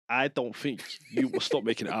I don't think you will stop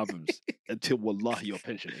making albums until wallahi your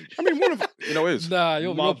pension age. I mean, one of is. Nah,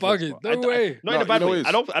 you're Marvellous, bugging. bro. No way. Not in a No, bad you know way. it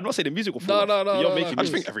is. I'm not saying the music will fall No, off. no, but no, you're no, making no. I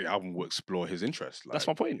just moves. think every album will explore his interest. Like, That's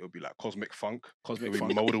my point. It'll be like cosmic funk, Cosmic it'll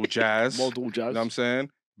be funk. modal jazz. Modal jazz. You know what I'm saying?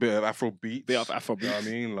 Bit of Afro beats. Bit of Afro You know what I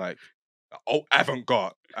beats. mean? Like,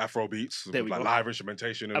 avant-garde Afro beats. There With we like go. live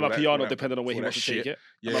instrumentation. And And all my that, piano, all that- depending on where he all that wants to take shit. it.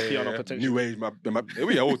 Yeah, And my piano yeah. potential. New age,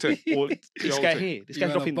 yeah, all thing. Or this whole guy thing. here. This You guy's man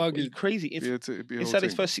are dropping bugging. crazy. It'd be a whole Inside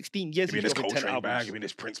his thing. first 16 years, It'd be in he's his dropping 10 Coltrane bag, albums. it'd be in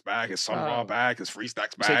his Prince bag, his Sun Wow. Ra bag, his Free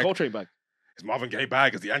Stacks You say bag, Coltrane bag. his Marvin Gaye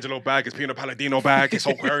bag, his D'Angelo bag, his Pino Palladino bag, his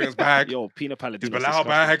Aquarius bag, Yo, Pino his Palladino. is Bilal disgusting.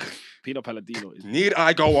 bag. Pino Palladino is. Need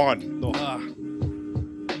I go on? No.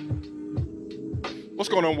 What's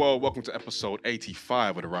going on, world? Welcome to episode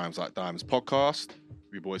 85 of the Rhymes Like Diamonds podcast.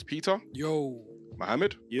 We boys Peter, Yo.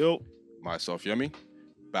 Mohammed, Yo. myself Yemi,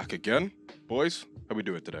 back again. Boys, how we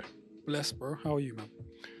doing today? Bless, bro. How are you, man?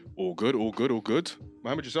 All good, all good, all good.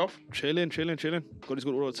 Mohammed, yourself? Chilling. God is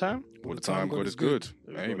good all the time. All the time, God is good.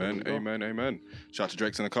 There we go, Amen, there we go. amen. Shout out to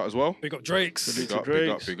Drake's in the cut as well. Big up Drakes. Salute. Big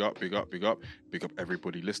up, Drakes. big up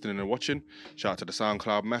everybody listening and watching. Shout out to the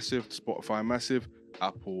SoundCloud massive, Spotify massive,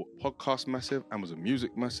 Apple Podcast massive, Amazon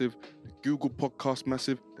Music massive, the Google Podcast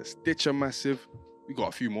massive, the Stitcher massive. We got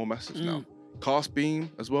a few more massives now. Castbeam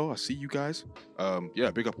as well. I see you guys.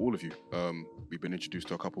 Yeah, big up all of you. We've been introduced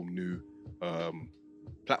to a couple new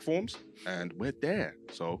platforms, and we're there.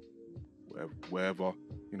 So wherever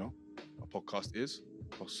you know a podcast is,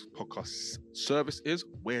 podcast service is,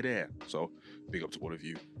 we're there. So big up to all of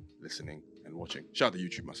you listening and watching. Shout out to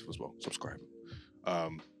YouTube massive as well. Subscribe.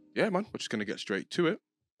 Yeah, man. We're just gonna get straight to it.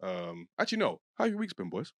 Actually, no. How your week's been,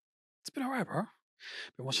 boys? It's been alright, bro.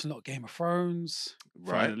 Been watching a lot of Game of Thrones.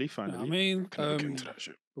 Right. Finally. You know what I mean? Can I get into that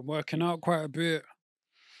shit? Been working out quite a bit.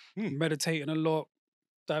 Hmm. Meditating a lot.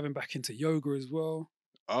 Diving back into yoga as well.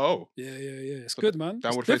 Oh, Yeah. It's So good, man. It's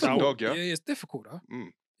downward facing difficult. dog, yeah? Yeah, it's difficult, huh? Mm.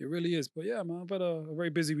 It really is. But yeah, man, I've had a very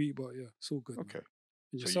busy week, but yeah, it's all good. man. okay.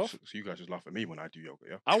 And So yourself? you guys just laugh at me when I do yoga,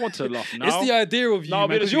 yeah? I want to laugh now. It's the idea of you, No, I'll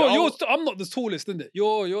man. be Because honest with you, I'm not the tallest, isn't it?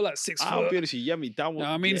 You're like 6 I'll foot. be honest with you, Yemi, downward. You know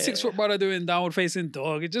what I mean, 6 foot brother doing downward facing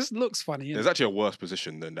dog. It just looks funny. There's innit? actually a worse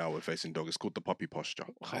position than downward facing dog. It's called the puppy posture.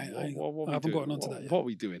 I I haven't gotten onto that yet. What are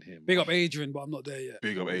we doing here? Big man? up Adrian, but I'm not there yet.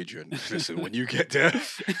 Big up Adrian. Listen, when you get there,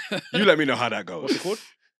 you let me know how that goes. What's it called?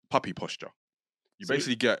 Puppy posture. You So-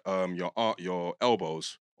 basically get your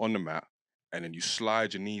elbows on the mat, and then you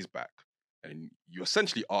slide your knees back, and you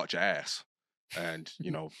essentially arch your ass, and you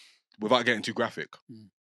know, without getting too graphic, Mm.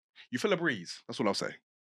 you feel a breeze. That's what I'll say.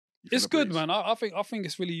 You feel It's a good, breeze. man. I think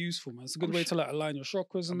it's really useful, man. It's a good I'm way sure- to like align your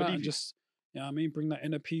chakras and I that, believe and you. just what I mean, bring that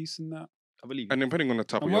inner peace and that. I believe you. And depending on the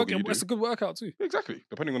type of And yoga you do, it's a good workout too. exactly.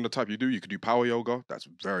 Depending on the type you do, you could do power yoga. That's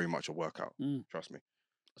very much a workout. Mm. Trust me.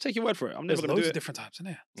 I'll take your word for it. I'm There's never going loads to of do it. different types in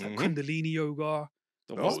there. It's like Mhm. Kundalini yoga,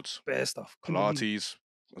 The what's Loads. bare stuff. Kundalini. Pilates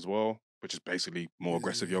as well, which is basically more Yeah,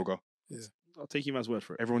 aggressive yeah. yoga. I'll take your man's word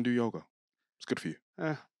for it. Everyone do yoga. It's good for you.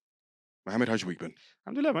 Mohammed, how's your week been?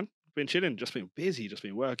 Alhamdulillah, man. Been chilling, just been busy, just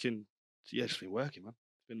been working. Yeah, just been working, man.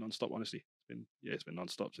 It's been non-stop, honestly. It's been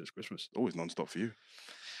non-stop since Christmas. Always non-stop for you.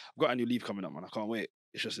 I've got annual leave coming up, man. I can't wait.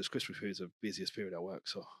 It's just this Christmas period is the busiest period at work.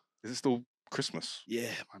 So Is it still Christmas?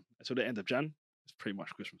 yeah, man. Until the end of Jan, it's pretty much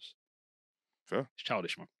Christmas. Fair. It's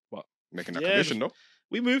childish, man. But Making that Yeah, condition though.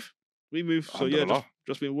 we move. So yeah, Alhamdulillah.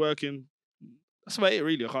 just been working. That's about it,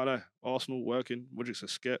 really. I can't lie. Arsenal working. Mudrik's a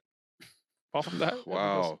skit. Apart from that, everything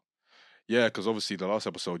else- Wow. Yeah, because obviously the last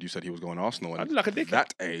episode you said he was going Arsenal, I and look like a dickhead.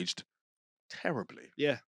 that aged terribly.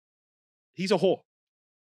 Yeah, he's a whore.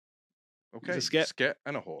 Okay, a sket. sket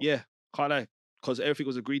and a whore. Yeah, can't lie. Because everything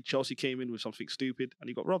was agreed. Chelsea came in with something stupid and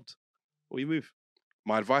he got robbed. Or you move.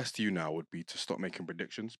 My advice to you now would be to stop making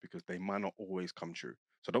predictions because they might not always come true.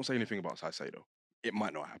 So don't say anything about Saicedo. It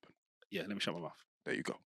might not happen. Yeah, let me shut my mouth. There you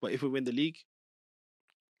go. But if we win the league,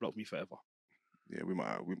 block me forever. Yeah, we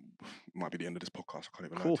might be the end of this podcast. I can't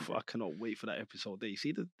even lie Cool. to you. I cannot wait for that episode. Day.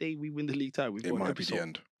 See the day we win the league title. We've It got an might be episode. the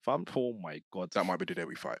end. Fam, oh my god. That might be the day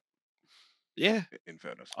we fight. Yeah, In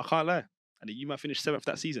fairness, I can't lie. And you might finish 7th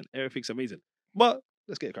that season. Everything's amazing. But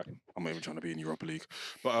let's get it cracking. I'm not even trying to be in Europa League.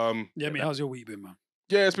 But Yeah, I mean, how's your week been, man?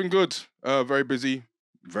 yeah, it's been good. Very busy.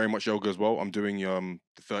 Very much yoga as well. I'm doing the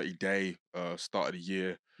 30-day start of the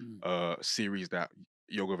year series that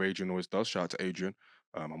Yoga of Adrian always does. Shout out to Adrian.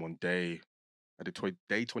 I'm on day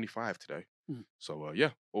 25 today. Mm. So yeah,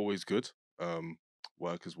 always good.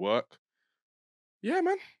 Work is work. Yeah,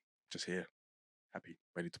 man. Just here. Happy,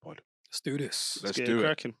 ready to pod. Let's do this. Let's get do it.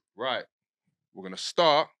 cracking. Right. We're gonna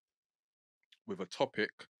start with a topic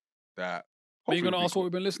that Are you hopefully gonna we ask what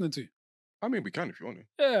we've been listening to? I mean, we can if you want to.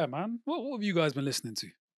 Yeah, man. What have you guys been listening to?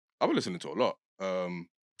 I've been listening to a lot.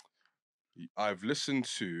 I've listened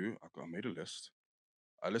to. I made a list.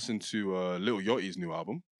 I listened to Little Yachty's new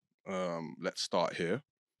album. Let's start here.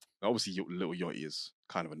 Now, obviously, Little Yachty is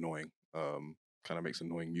kind of annoying. Kind of makes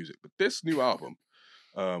annoying music, but this new album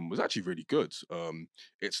was actually really good.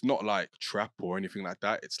 It's not like trap or anything like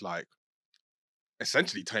that. It's like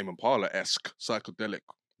essentially Tame Impala esque psychedelic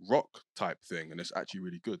rock type thing, and it's actually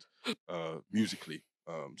really good musically.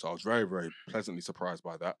 So I was very very pleasantly surprised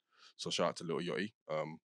by that. So shout out to Little Yachty.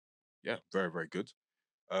 Yeah, very very good.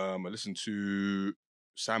 I listened to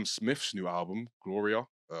Sam Smith's new album, Gloria.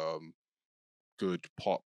 Good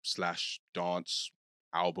pop slash dance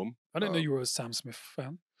album. I didn't know you were a Sam Smith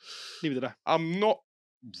fan. Neither did I. I'm not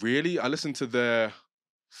really. I listened to their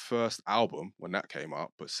first album when that came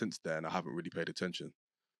out, but since then I haven't really paid attention.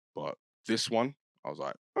 But this one, I was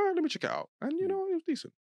like, all right, let me check it out. And you know, it was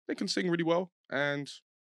decent. They can sing really well, and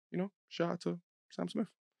you know, shout out to Sam Smith.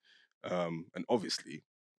 And obviously,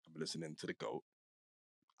 I'm listening to the GOAT,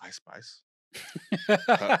 Ice Spice.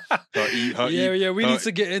 Yeah, we need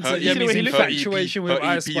to get into Yemi's infatuation with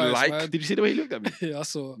Ice Spice, man. Did you see the way he looked at me? Yeah, I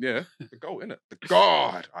saw. Yeah, the GOAT, innit? The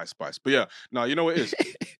God, Ice Spice. But yeah, no, you know what it is?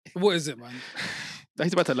 What is it, man? No,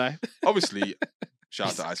 he's about to lie. Obviously, shout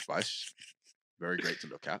out to Ice Spice. Very great to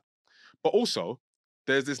look at. But also,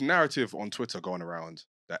 there's this narrative on Twitter going around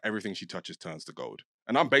that everything she touches turns to gold.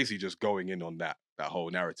 And I'm basically just going in on that whole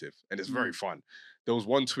narrative. And it's very fun. There was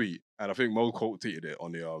one tweet, and I think Mo quote tweeted it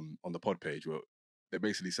on the pod page, where they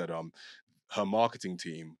basically said her marketing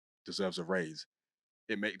team deserves a raise.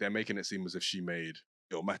 They're making it seem as if she made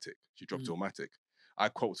Illmatic. She dropped Illmatic. I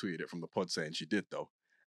quote tweeted it from the pod saying she did though.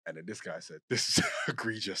 And then this guy said, "This is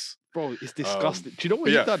egregious, bro. It's disgusting." Do you know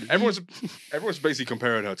what he's done? Everyone's basically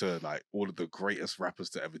comparing her to like all of the greatest rappers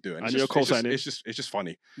to ever do it. And you're co-signing. It's just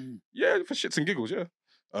funny. Yeah, for shits and giggles. Yeah.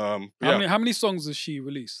 How many songs has she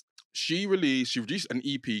released? She released an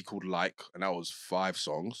EP called Like, and that was 5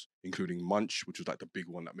 songs, including Munch, which was like the big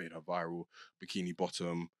one that made her viral, Bikini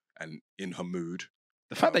Bottom, and In Her Mood.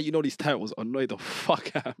 The fact that you know these titles annoy the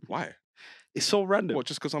fuck out of me. Why? It's so random. What,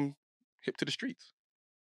 just because I'm hip to the streets?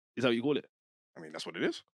 Is that what you call it? I mean, that's what it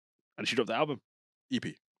is. And she dropped the album? EP.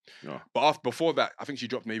 No. But before that, I think she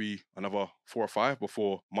dropped maybe another 4 or 5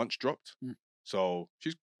 before Munch dropped. So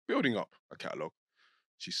she's building up a catalogue.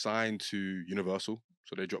 She signed to Universal,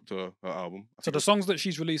 so they dropped her album. So the songs that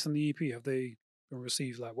she's released on the EP, have they been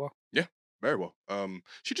received like well? Yeah, very well.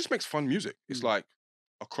 She just makes fun music. It's like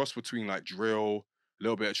a cross between like drill, a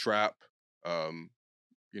little bit of trap.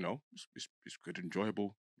 You know, it's good,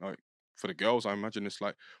 enjoyable. Like for the girls, I imagine it's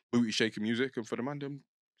like booty shaking music, and for the man, them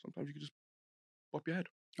sometimes you can just bop your head.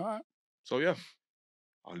 All right. So yeah,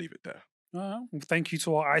 I'll leave it there. Well, thank you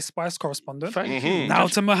to our Ice Spice correspondent. Thank you. Now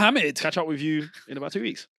to Mohammed. Catch up with you in about 2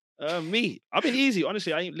 weeks. Me, I've been easy.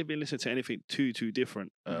 Honestly, I ain't been listening to anything too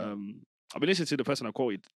different. I've been listening to the person I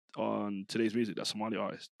quoted on today's music, that Somali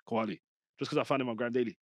artist, Kowali, just because I found him on Gram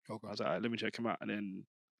Daily. Okay. I was like, all right, let me check him out, and then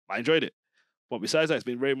I enjoyed it. But besides that, it's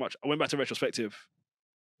been very much. I went back to retrospective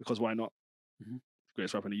because why not?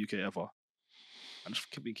 Greatest rapper in the UK ever. I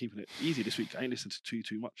just been keeping it easy this week. I ain't listened to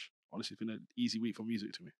too much. Honestly, it's been an easy week for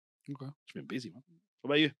music to me. Okay. It's been busy, man. What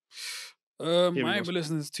about you? I ain't been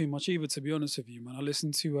listening to too much either, to be honest with you, man. I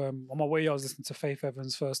listened to on my way I was listening to Faith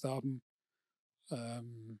Evans' first album. I've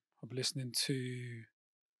been listening to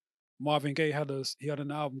Marvin Gaye had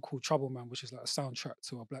an album called Trouble Man, which is like a soundtrack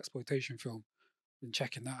to a blaxploitation film. Been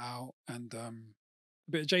checking that out, and a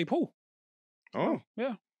bit of J. Paul. Oh.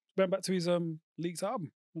 Yeah. Went back to his leaked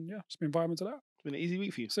album. And yeah, just been vibing to that. It's been an easy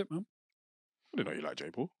week for you. That's it, man. I didn't know you liked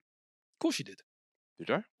J. Paul. Of course you did. Did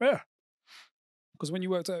I? Yeah. Because when you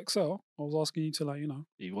worked at Excel, I was asking you to, like,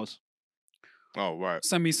 He was. Oh, right.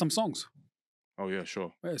 send me some songs. Oh, yeah,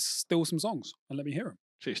 sure. Yeah, steal some songs and let me hear them.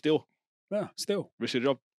 So still. Yeah, still. Risk your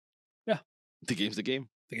job. Yeah. The game's the game.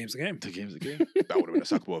 The game's the game. The game's the game. That would have been a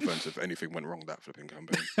sackable offence if anything went wrong that flipping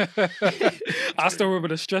campaign. I still remember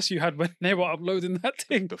the stress you had when they were uploading that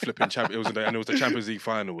thing. The flipping champ. It was the Champions League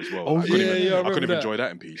final as well. Oh, I couldn't yeah, I couldn't even that. enjoy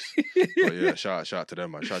that in peace. But yeah, shout out to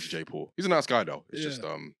them, man. Shout out to J. Paul. He's a nice guy though. It's just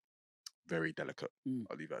very delicate.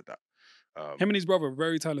 I'll leave it at that. Him and his brother,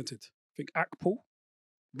 very talented. I think Ak Paul,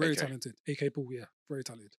 very AK. talented. AK Paul, yeah, very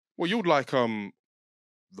talented. Well, you'd like the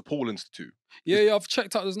Paul Institute. Yeah, I've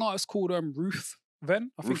checked out. There's an artist called Ruth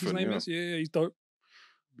Venn, I think his Ruthen, name yeah. is. Yeah, he's dope.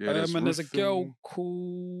 Yeah, And there's a Ruthen. girl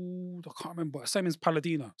called, I can't remember, same as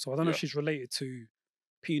Palladino. So I don't know if Yeah. she's related to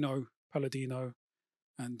Pino Palladino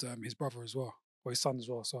and his brother as well, or his son as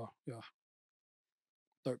well. So yeah,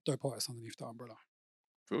 dope artists underneath that umbrella.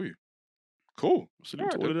 Feel you. Cool. Salute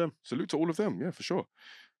Alright to all then. of them. Salute to all of them. Yeah, for sure.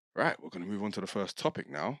 Right, we're going to move on to the first topic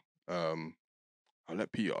now. I'll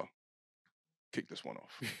let Peter kick this one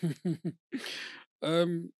off.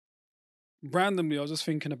 Randomly, I was just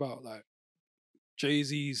thinking about like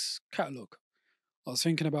Jay-Z's catalog. I was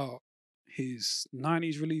thinking about his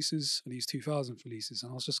 90s releases and his 2000 releases,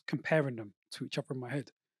 and I was just comparing them to each other in my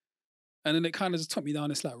head. And then it kind of just took me down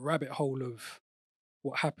this like rabbit hole of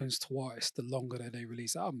what happens to artists the longer that they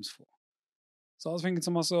release albums for. So I was thinking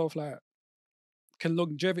to myself, like, can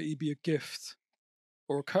longevity be a gift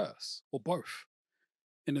or a curse or both?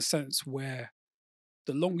 In a sense where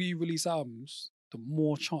the longer you release albums, the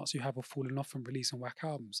more chance you have of falling off and releasing whack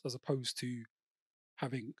albums, as opposed to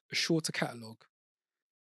having a shorter catalogue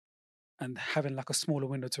and having like a smaller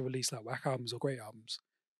window to release like whack albums or great albums.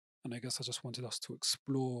 And I guess I just wanted us to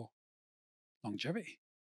explore longevity.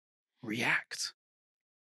 Reactors.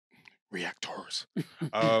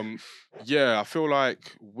 Yeah, I feel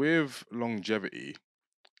like with longevity,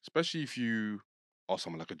 especially if you are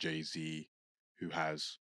someone like a Jay-Z who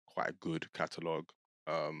has quite a good catalogue.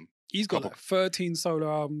 He's got like 13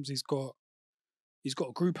 solo albums. He's got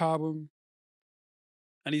a group album.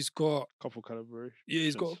 And he's got a couple collaborations. Yeah,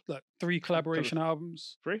 he's got like 3 collaboration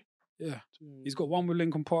albums. 3? Yeah. He's got one with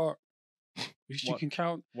Linkin Park, which you can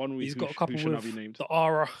count. One with he's got a couple who should with not be named. The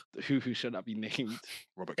Aura. Who should not be named.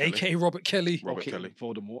 Robert Kelly. A.K.A. Robert Kelly. Robert Kelly.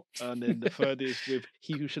 Voldemort. And then the third is with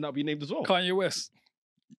he who should not be named as well. Kanye West.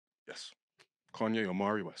 Yes. Kanye or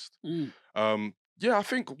Mari West. Mm. Yeah, I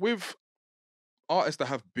think with artists that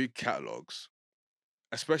have big catalogues,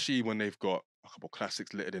 especially when they've got a couple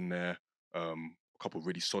classics littered in there, a couple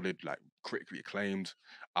really solid, like critically acclaimed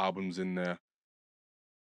albums in there,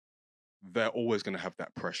 they're always going to have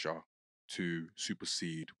that pressure to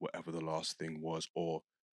supersede whatever the last thing was or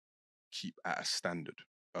keep at a standard.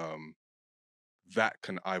 That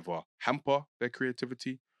can either hamper their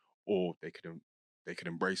creativity or they could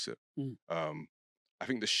embrace it. I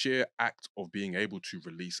think the sheer act of being able to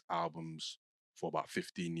release albums for about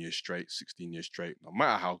 15 years straight, 16 years straight, no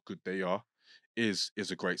matter how good they are, is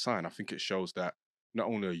a great sign. I think it shows that not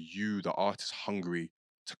only are you, the artist, hungry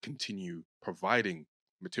to continue providing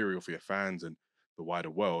material for your fans and the wider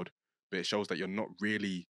world, but it shows that you're not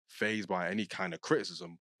really fazed by any kind of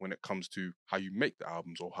criticism when it comes to how you make the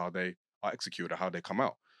albums or how they are executed or how they come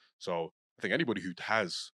out. So I think anybody who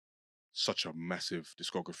has such a massive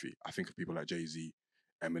discography, I think of people like Jay-Z,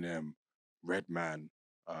 Eminem, Redman,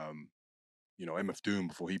 MF Doom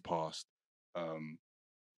before he passed,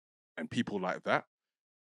 and people like that.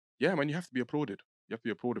 Yeah, man, you have to be applauded. You have to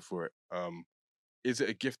be applauded for it. Is it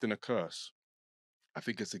a gift and a curse? I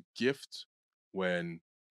think it's a gift when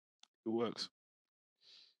it works.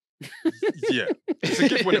 Yeah, it's a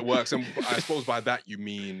gift when it works, and I suppose by that you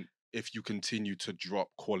mean if you continue to drop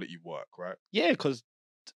quality work, right? Yeah, because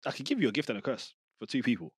I could give you a gift and a curse for 2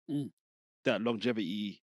 people. That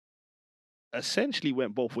longevity essentially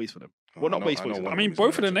went both ways for them. Well, not both ways. I mean,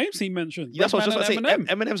 both of the names he mentioned. That's what I was just saying.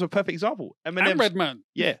 Eminem's a perfect example. And Redman.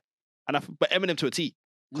 Yeah, but Eminem to a T.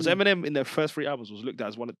 Because Eminem in their first 3 albums was looked at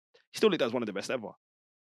as he still looked at as one of the best ever.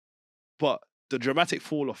 But the dramatic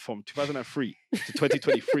fall off from 2003 to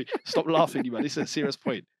 2023. Stop laughing, you man. This is a serious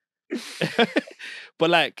point. But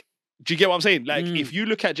like, do you get what I'm saying? Like, if you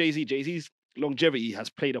look at Jay-Z, Jay-Z's longevity has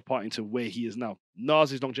played a part into where he is now.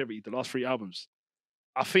 Nas's longevity, the last 3 albums,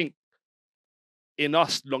 I think in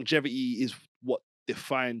us, longevity is what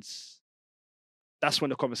defines. That's when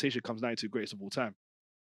the conversation comes down to greatest of all time,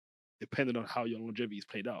 depending on how your longevity is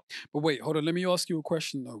played out. But wait, hold on. Let me ask you a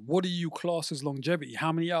question though. What do you class as longevity?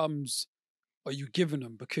 How many albums are you giving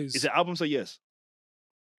them? Because is it albums or years?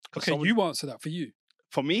 Okay, you answer that for you.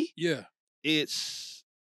 For me, yeah, it's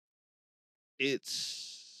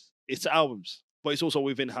albums, but it's also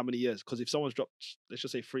within how many years. Because if someone's dropped, let's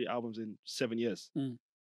just say 3 albums in 7 years,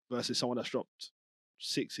 versus someone that's dropped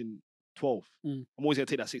 6 in 12, I'm always gonna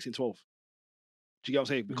take that 6 in 12. Do you get what I'm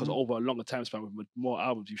saying? Because over a longer time span with more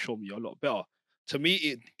albums, you show me you're a lot better. To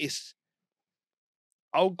me, it's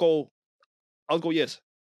I'll go years.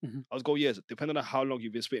 I'll go years, depending on how long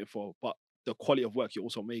you've been spitting for, but the quality of work you're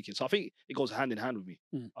also making. So I think it goes hand in hand with me.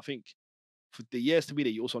 I think for the years to be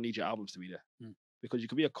there, you also need your albums to be there. Because you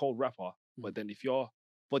could be a cold rapper, but then if your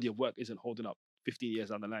body of work isn't holding up 15 years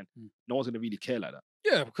down the line, no one's going to really care like that.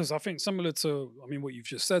 Yeah, because I think similar to, what you've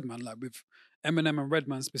just said, man, like with Eminem and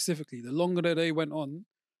Redman specifically, the longer that they went on,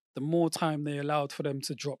 the more time they allowed for them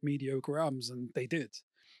to drop mediocre albums, and they did.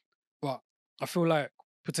 But I feel like,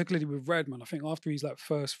 particularly with Redman, I think after his like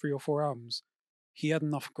first 3 or 4 albums, he had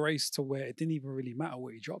enough grace to where it didn't even really matter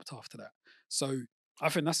what he dropped after that. So I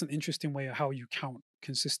think that's an interesting way of how you count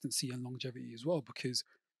consistency and longevity as well, because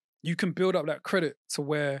you can build up that credit to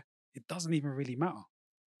where it doesn't even really matter.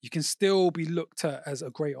 You can still be looked at as a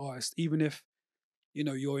great artist, even if you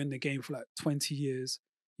know, you're in the game for like 20 years,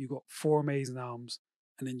 you got 4 amazing albums,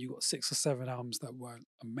 and then you got 6 or 7 albums that weren't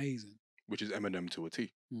amazing. Which is Eminem to a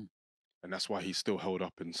T. Mm. And that's why he's still held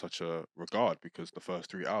up in such a regard, because the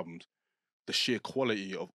first 3 albums, the sheer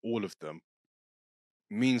quality of all of them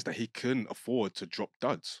means that he can afford to drop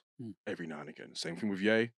duds every now and again. Same thing with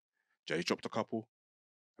Ye. Jay's dropped a couple.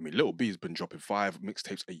 I mean, Lil B's been dropping 5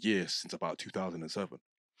 mixtapes a year since about 2007.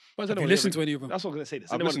 Have you listened to any of them? That's what I'm going to say.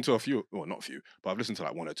 I've listened to a few, well, not a few, but I've listened to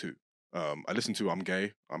like 1 or 2. I listened to I'm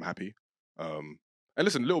Gay, I'm Happy. And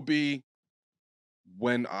listen, Lil B,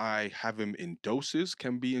 when I have him in doses,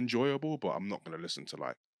 can be enjoyable, but I'm not going to listen to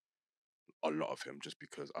like a lot of him just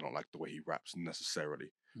because I don't like the way he raps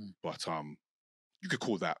necessarily. But you could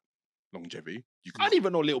call that longevity. I didn't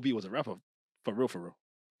even know Lil B was a rapper. For real, for real.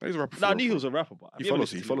 He's a rapper. I knew he was a rapper, but he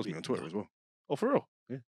follows me on Twitter as well. Oh, for real?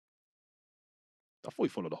 Yeah. I thought he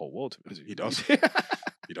followed the whole world. He does.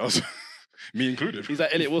 He does. Me included. He's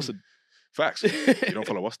like Elliot Wilson. Facts. You don't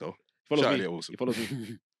follow us though. Follows me. Elliot Wilson. He follows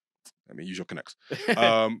me. I mean, use your connects.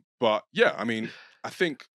 But yeah, I mean, I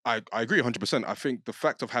think I agree 100%. I think the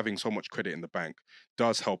fact of having so much credit in the bank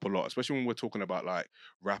does help a lot, especially when we're talking about like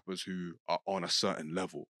rappers who are on a certain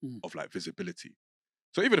level of like visibility.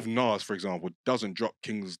 So even if Nas, for example, doesn't drop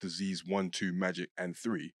King's Disease 1, 2, Magic, and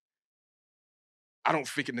 3, I don't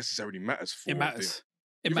think it necessarily matters for it matters.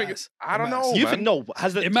 It matters. I don't know. You man. think no?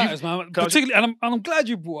 Has that? It matters, man. Particularly, and I'm glad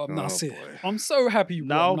you brought up Nasir. boy. I'm so happy you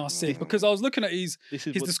brought up Now- Nasir because I was looking at his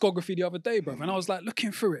discography the other day, bro, and I was like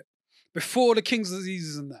looking through it before the King's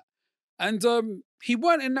Diseases and that, and he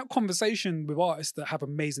weren't in that conversation with artists that have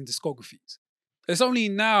amazing discographies. It's only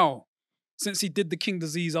now, since he did the King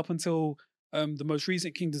Disease up until the most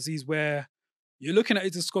recent King Disease, where you're looking at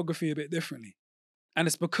his discography a bit differently, and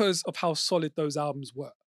it's because of how solid those albums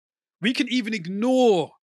were. We can even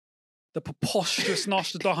ignore the preposterous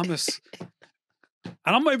Nostradamus. And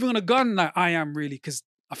I'm not even going to gun that I am really, because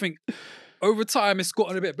I think over time it's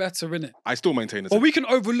gotten a bit better, innit? I still maintain it. Or we can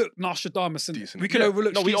overlook Nostradamus and Decent. we can Yeah.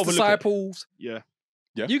 overlook No, we Street's overlook it. Disciples. Yeah.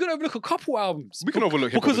 Yeah. You can overlook a couple albums. We can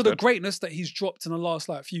overlook Hip Hop because Is of the Dead. greatness that he's dropped in the last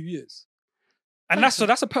like few years. And that's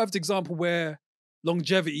a perfect example where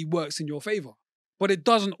longevity works in your favor. But it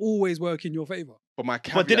doesn't always work in your favor. But my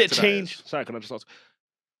But did caveat it to that change? is- Sorry, can I just ask?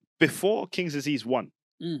 Before King's Disease 1,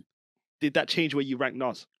 did that change where you rank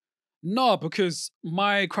Nas? No, because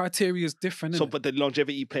my criteria is different. So, innit? but the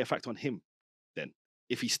longevity play a factor on him then,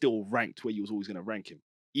 if he still ranked where you was always going to rank him,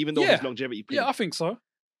 even though Yeah. his longevity played. Yeah, I think so.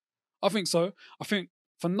 I think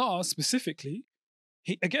for Nas specifically,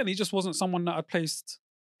 he just wasn't someone that I placed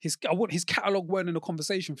his catalog weren't in the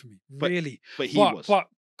conversation for me, really. but he was. But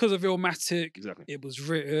because of Illmatic, Exactly. it was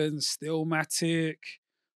written, Stillmatic,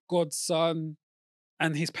 Godson,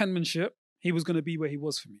 and his penmanship, he was going to be where he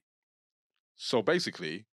was for me. So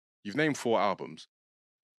basically, you've named 4 albums.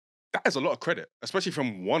 That is a lot of credit, especially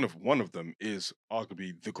from one of them is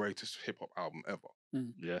arguably the greatest hip hop album ever.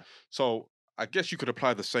 Yeah. So I guess you could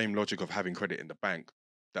apply the same logic of having credit in the bank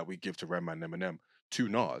that we give to Redman and Eminem to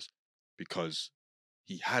Nas, because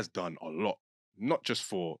he has done a lot, not just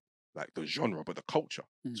for like the genre, but the culture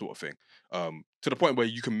sort of thing. To the point where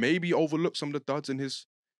you can maybe overlook some of the duds in his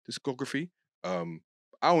discography.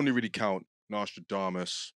 I only really count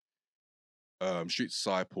Nostradamus, Street's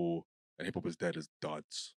Disciple, and Hip Hop Is Dead as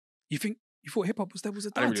duds. You thought Hip Hop Was Dead was a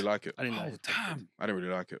I dud? didn't really like it. I didn't like Oh, it. damn. I didn't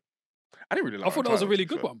really like it. I didn't really like I thought that was a Untitled, really to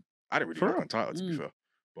be good fair. one. I didn't really For like real? Untitled, to be fair.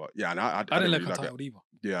 But yeah, and I I didn't really like like it. Untitled either.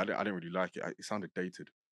 Yeah, I didn't really like it. It sounded dated.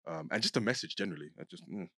 And just the message generally. I just,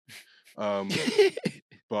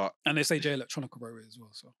 but And they say Jay Electronica wrote it as well.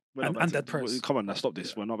 So We're not and about to- Dead Press. Come on, now stop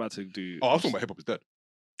this. We're not about to do. I was talking about Hip Hop Is Dead.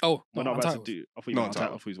 Oh, We're no, not about to Untitled. do. I thought you No, were Untitled. I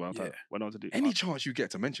Untitled. thought you were Untitled. Yeah. We're not to do. Any chance you get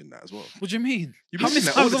to mention that as well? What do you mean? You How many mention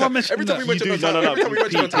that all times the have I time. mentioned Every time we that? mention You do. Untitled, every time we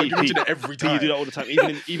mention Pete, Untitled, you Pete, mention it Pete. every Pete, you time. do that all the time, even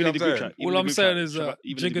in You the know group what I'm chat. All I'm saying is even in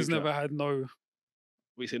the Jigga's group never chat. had no,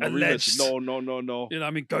 We say no alleged. rumors. No. you know what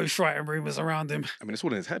I mean, ghostwriting rumors around him. I mean, it's all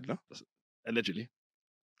in his head, no? Allegedly.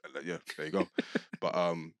 Yeah, there you go. But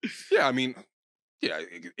yeah, I mean, yeah,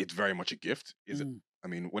 it's very much a gift, is it? I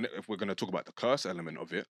mean, if we're going to talk about the curse element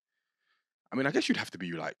of it, I mean, I guess you'd have to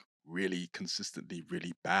be like really consistently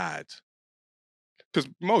really bad. Because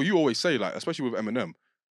Mo, you always say, like, especially with Eminem,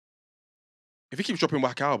 if he keeps dropping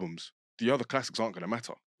whack albums, the other classics aren't going to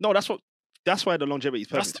matter. No, that's why the longevity is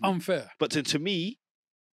perfect. That's to me. unfair. But to me,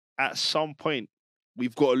 at some point,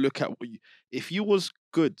 we've got to look at if you was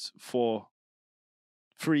good for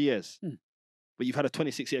 3 years, but you've had a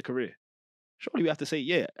 26-year career, surely we have to say,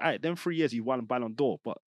 yeah, all right, them 3 years you won Ballon d'Or,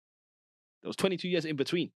 but there was 22 years in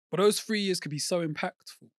between. But those 3 years could be so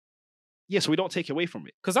impactful. Yeah, so we don't take away from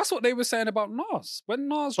it. Because that's what they were saying about Nas. When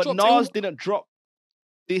Nas But dropped... Nas didn't drop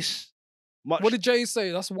this much. What did Jay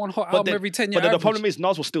say? That's one hot But album then- every 10 years. But then the problem is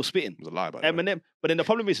Nas was still spitting. It was a lie about that. Eminem. But then the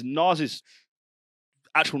problem is Nas's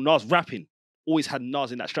actual Nas rapping always had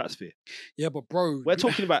Nas in that stratosphere. Yeah, but bro, We're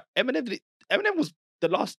talking about Eminem. Eminem was the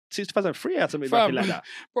last since 2003 had something Fam, rapping like that.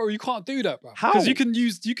 bro, you can't do that, bro. How? Because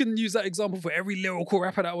you can use that example for every lyrical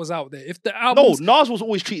rapper that was out there. If the album, No, Nas was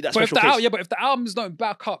always treated that but if special case. but if the albums don't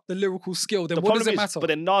back up the lyrical skill, then The what does problem it is, matter? but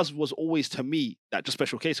then Nas was always to me that just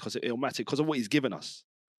special case because of Illmatic, because of what he's given us.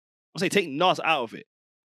 I say take Nas out of it.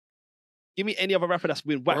 Give me any other rapper that's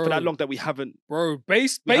been whacked for that Bro. long that we haven't Bro,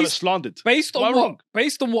 slandered. based Am I on what wrong?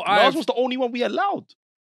 based on what Nas I was the only one we allowed.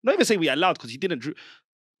 Not even say we allowed because he didn't.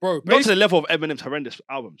 bro, Not based, to the level of Eminem's horrendous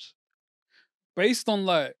albums. based on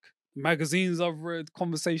like magazines I've read,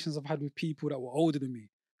 conversations I've had with people that were older than me,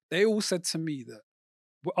 they all said to me that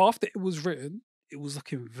after it was written, it was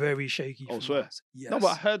looking very shaky. Oh, for swear. Nas. Yes. No, but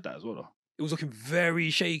I heard that as well. Though. It was looking very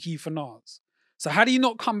shaky for Nas. So had he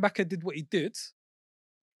not come back and did what he did,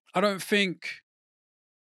 I don't think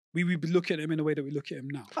we would be looking at him in the way that we look at him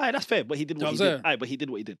now. Aye, that's fair, but he did You know what what he I'm did. Aye, but he did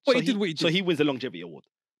what he did. But so he did what he So did. he wins the longevity award.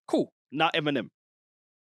 Cool. Not Eminem.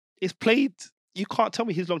 It's played. You can't tell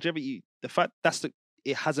me his longevity. The fact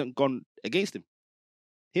it hasn't gone against him.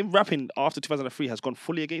 Him rapping after 2003 has gone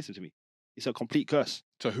fully against him to me. It's a complete curse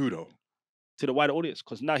To who though? to the wider audience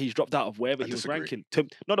because now he's dropped out of wherever I he was disagree. ranking.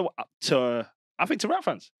 I think to rap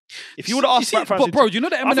fans. If you would have asked You rap see, fans, but bro, you know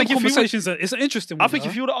the I Eminem think if you would- conversations, it's an interesting one. I think huh?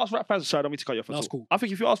 if you would have asked rap fans, sorry, I don't mean to cut you off. at That's all. cool. I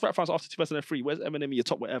think if you asked rap fans after 2003, where's Eminem in your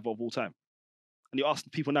top whatever of all time, and you ask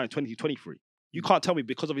people now in 2023, you can't tell me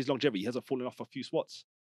because of his longevity he hasn't fallen off a few spots.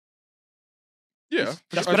 Yeah.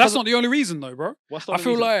 That's But that's not the only reason though, bro. What's the I other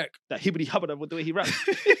feel reason? like that hibbity hubbard with the way he raps.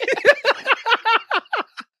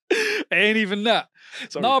 it ain't even that.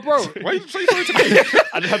 Sorry. Nah, bro. Why you say sorry to me?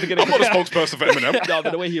 I just have to get I'm it. not a spokesperson for Eminem. No,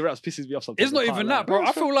 but the way he raps pisses me off sometimes. It's not I can't even lie. that, bro.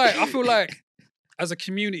 I feel like as a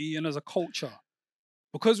community and as a culture,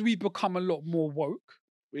 because we've become a lot more woke,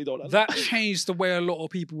 We don't like that changed the way a lot of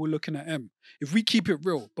people were looking at him. If we keep it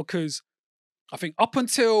real, because I think up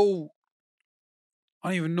until I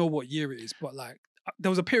don't even know what year it is, but like there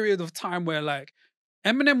was a period of time where like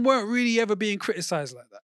Eminem weren't really ever being criticized like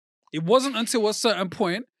that. It wasn't until a certain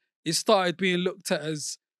point it started being looked at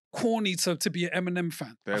as corny to be an Eminem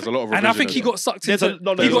fan. There's a lot of revisionism. And I think he got sucked There's into. a-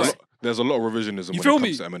 no, no, he There's, got, there's a lot of revisionism You when feel it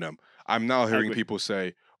comes me? to Eminem. I'm now hearing agree. people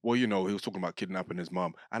say, well, you know, he was talking about kidnapping his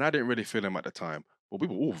mum, and I didn't really feel him at the time. Well, we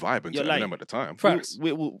were all vibing You're to lying. Eminem at the time. Facts.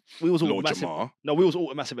 We was all Lord massive. Jamar. No, we was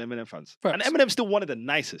all massive Eminem fans. Facts. And Eminem's still one of the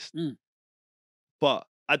nicest. Mm. But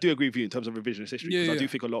I do agree with you in terms of revisionist history because Yeah, I do yeah.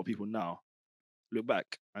 think a lot of people now look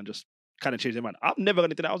back and just kind of change their mind. I'm never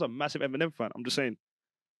going to do that. I was a massive Eminem fan. I'm just saying,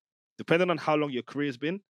 depending on how long your career's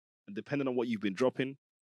been and depending on what you've been dropping,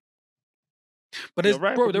 But there's, You're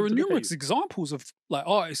right, bro, but there are look at numerous you. examples of like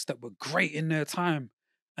artists that were great in their time,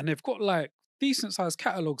 and they've got like decent sized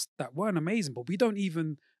catalogs that weren't amazing, but we don't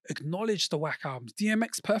even acknowledge the whack albums.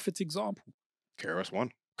 DMX, perfect example,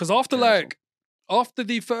 KRS-One. because after Yeah, like after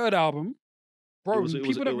the third album, bro, It was-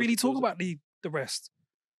 people don't really talk about the rest.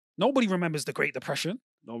 Nobody remembers the Great Depression.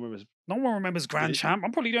 no one remembers. No one remembers Grand Yeah. Champ.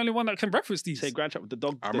 I'm probably the only one that can reference these. Say Grand Champ with the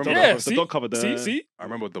dog. I the remember dog that. cover, see? the dog cover. The, See? I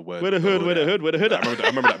remember the word. Where the hood, where the hood, where the hood I at?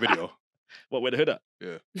 remember that video. What, where the hood at?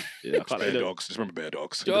 Yeah. Yeah, I can't Bear like dogs. Just remember bear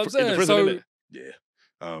dogs. Do you know what I'm In the saying? prison, So innit?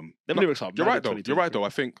 Yeah. Them no, lyrics are you're mad right in though. 2023. You're right though. I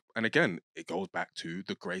think, and again, it goes back to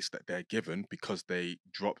the grace that they're given because they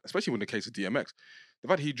dropped, especially in the case of DMX, the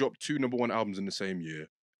fact he dropped 2 number 1 albums in the same year,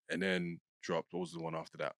 and then dropped what was the one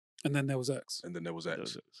after that, and then there was X. and then there was X.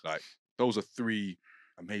 Those- Like those are 3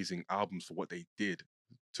 amazing albums for what they did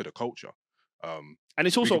to the culture. And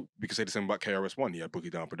it's We also could- we could say the same about KRS-One. He had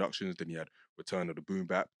Boogie Down Productions, then he had Return of the Boom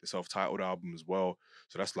Bap, the self-titled album as well.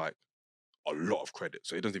 So that's like a lot of credit.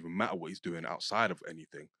 So it doesn't even matter what he's doing outside of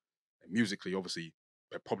anything. And musically, obviously,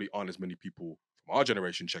 there probably aren't as many people from our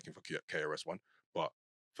generation checking for KRS-One, but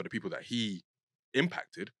for the people that he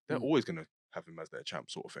impacted, they're always going to have him as their champ,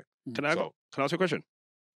 sort of thing. can I So- can I ask you a question?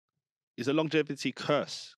 Is the longevity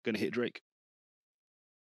curse going to hit Drake?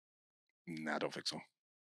 Nah, I don't think so.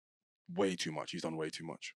 Way too much. He's done way too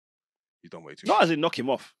much. He's done way too Not much. as in knock him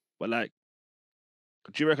off, but like,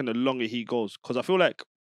 do you reckon the longer he goes? Because I feel like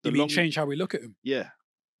the You mean longer, change how we look at him? yeah,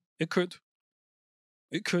 It could.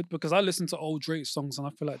 It could, because I listen to old Drake songs and I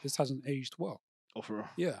feel like this hasn't aged well. oh for real.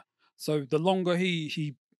 Yeah. So the longer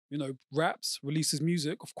he raps, releases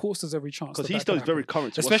music, of course there's every chance. Because that he that still could is very happen.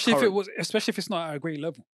 current. to what's especially if it's not at a great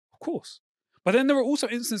level. Of course. But then there are also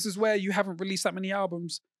instances where you haven't released that many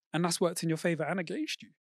albums and that's worked in your favor and against you.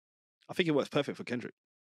 I think it works perfect for Kendrick.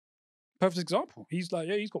 Perfect example. He's like,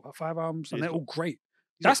 yeah, he's got about 5 albums and He's they're got- all great.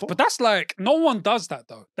 He's got But that's like, no one does that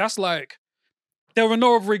though. That's like, there are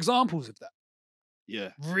no other examples of that. Yeah.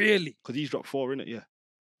 Really? Because he's dropped 4, innit? Yeah.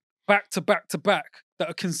 Back to back to back that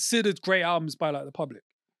are considered great albums by like the public.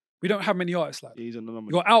 We don't have many artists like that. Yeah, he's on the number.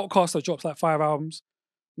 You got Outkast that drops like 5 albums.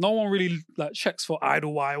 No one really like checks for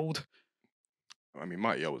Idlewild. I mean,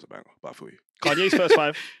 Mighty O was a banger, but I feel you. Kanye's first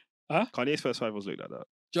 5. Huh? Kanye's first 5 was looked like that.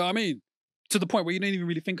 Do you know what I mean? To the point where you don't even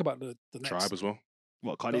really think about the next. Tribe as well.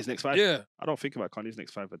 What, Kanye's next 5? Yeah. I don't think about Kanye's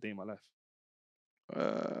next 5 a day in my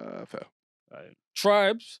life. Fair.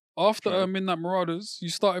 Tribes, after Tribe. Midnight Marauders, you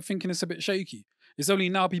started thinking it's a bit shaky. It's only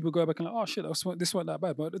now people go back and like, oh shit, this weren't that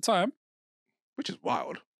bad. But at the time, Which is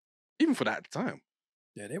wild. Even for that at the time.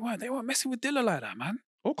 yeah, they weren't messing with Dilla like that, man.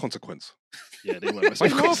 Or Consequence. Yeah, they weren't Why messing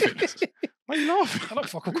you with laughing? Why you laughing? I don't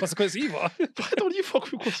fuck with Consequence either. Why don't you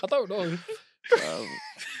fuck with I don't know.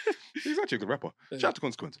 He's actually a good rapper. Yeah. Shout out to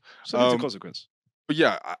Consequence. Something to Consequence. But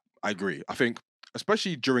yeah, I agree. I think,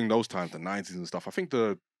 especially during those times, the 90s and stuff, I think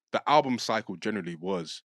the album cycle generally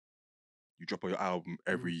was you drop your album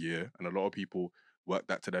every year, and a lot of people worked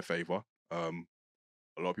that to their favor. A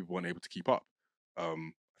lot of people weren't able to keep up. I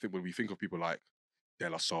think when we think of people like De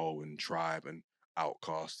La Soul and Tribe and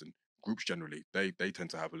Outkast and groups generally, they tend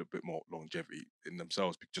to have a little bit more longevity in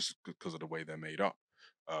themselves just because of the way they're made up.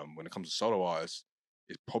 When it comes to solo artists,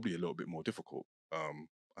 it's probably a little bit more difficult.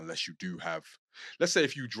 Unless you do have, let's say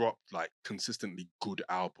if you drop like consistently good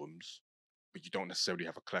albums, but you don't necessarily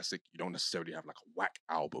have a classic, you don't necessarily have like a whack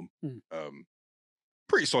album,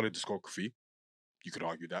 pretty solid discography. You could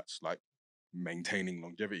argue that's like maintaining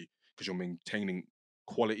longevity because you're maintaining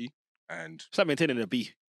quality and... It's like maintaining a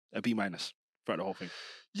B minus throughout the whole thing.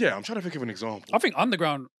 Yeah, I'm trying to think of an example. I think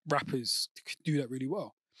underground rappers do that really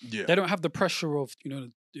well. Yeah. They don't have the pressure of,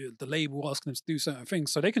 the label asking them to do certain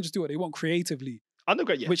things. So they can just do what they want creatively.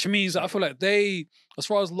 Underground, yeah. Which means that I feel like they, as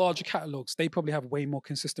far as larger catalogs, they probably have way more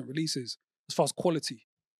consistent releases as far as quality.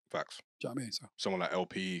 Facts. Do you know what I mean? So, Someone like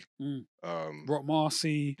LP. Rock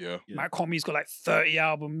Marcy. Yeah. Matt Commy's got like 30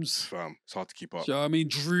 albums. It's hard to keep up. Do you know what I mean?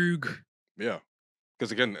 Droog. Yeah.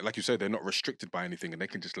 Because again, like you said, they're not restricted by anything and they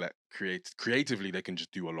can just creatively, they can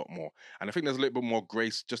just do a lot more. And I think there's a little bit more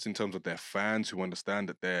grace just in terms of their fans who understand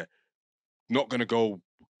that they're not going to go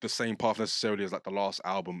the same path necessarily as like the last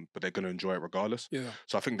album, but they're going to enjoy it regardless. Yeah.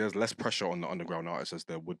 So I think there's less pressure on the underground artists as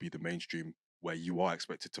there would be the mainstream where you are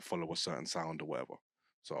expected to follow a certain sound or whatever.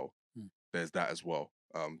 So there's that as well.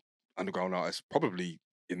 Underground artists probably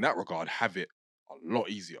in that regard have it a lot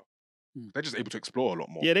easier. They're just able to explore a lot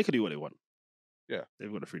more. Yeah, they could do what they want. Yeah.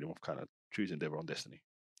 They've got the freedom of kind of choosing their own destiny.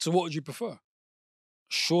 So what would you prefer?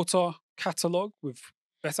 Shorter catalogue with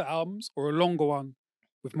better albums or a longer one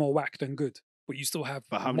with more whack than good? But you still have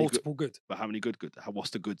multiple good. But how many good?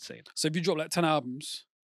 What's the good saying? So if you drop like 10 albums,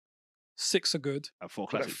 6 are good. And 4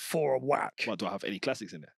 Like classics. 4 are whack. What, do I have any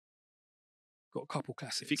classics in there? Got a couple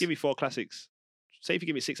classics. If you give me 4 classics, say if you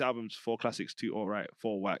give me 6 albums, 4 classics, 2 all right,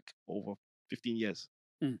 4 whack over 15 years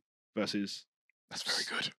versus... That's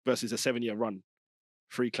very good. Versus a 7-year run,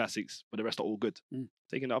 3 classics, but the rest are all good.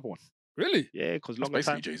 Taking the other one. Really? Yeah, because That's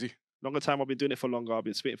basically Jay-Z. Longer time I've been doing it for longer, I've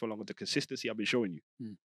been spitting for longer, the consistency I've been showing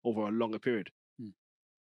you over a longer period.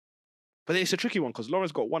 But it's a tricky one because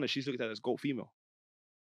Lauren's got 1 and she's looked at it as GOAT female.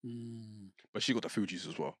 But she got the Fugees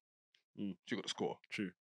as well. She got the Score.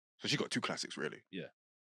 True. So she got 2 classics really. Yeah.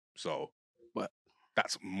 So, but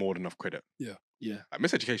that's more than enough credit. Yeah. Yeah. Like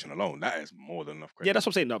Miseducation alone, that is more than enough credit. Yeah, that's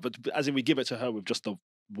what I'm saying. No, but as in we give it to her with just the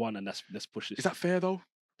 1 and let's push this. Is that fair though?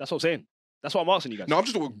 That's what I'm saying. That's what I'm asking you guys. No, I'm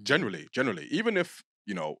just talking generally. Even if,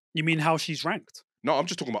 You mean how she's ranked? No, I'm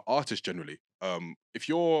just talking about artists generally. If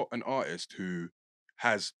you're an artist who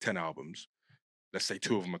has 10 albums, let's say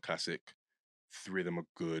 2 of them are classic, 3 of them are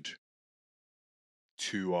good,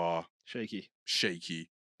 2 are shaky,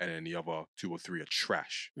 and then the other 2 or 3 are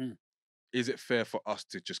trash. Is it fair for us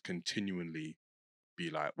to just continually be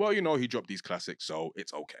like, well, he dropped these classics, so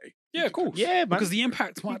it's okay? Yeah, of course. Yeah, man. Because the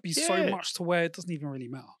impact might be so much to where it doesn't even really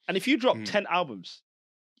matter. And if you drop 10 albums,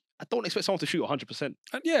 I don't expect someone to shoot 100%. And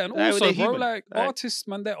yeah, and Like, also, they're bro, human. like artists,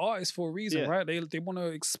 man, they're artists for a reason, right? They want to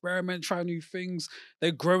experiment, try new things.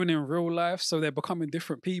 They're growing in real life, so they're becoming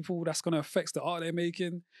different people. That's going to affect the art they're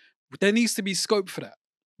making. There needs to be scope for that,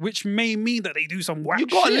 which may mean that they do some whack You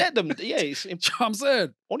got to shit. let them. Yeah, it's You know what I'm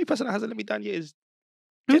saying? only person that hasn't let me down yet is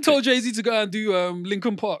Who told Jay-Z to go and do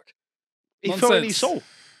Linkin Park? he felt in his soul.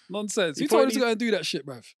 Nonsense. He Who told him thought to go and do that shit,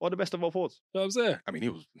 bruv? Or the best of all worlds. You know what I'm saying? I mean, he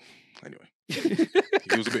was anyway.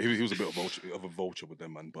 he was a bit of a vulture with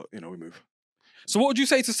them, man. But we move. So what would you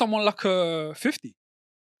say to someone like a 50?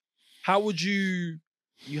 How would you?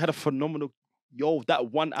 You had a phenomenal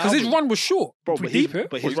that one album. Because his run was short, bro. to But deep his, it.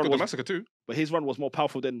 but He's his got run the was Massacre too. But his run was more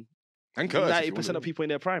powerful than And Curtis. 90% of people in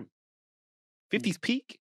their prime. 50's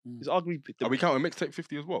peak. He's arguably Are we counting mixtape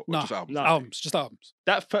 50 as well? Or Nah, just albums? Nah. albums, just albums.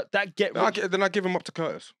 that get Then I rich. then I give him up to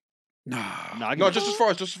Curtis. Nah, I give No, him- just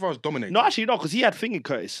as far as dominating. no, actually, no, because he had thinking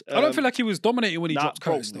Curtis. I don't feel like he was dominating when he dropped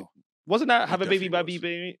bro, Curtis though. Wasn't that Have a definitely Baby by was.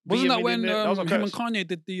 BB? Wasn't that when that was on him and Curtis. Kanye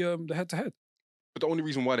did the head to head? But the only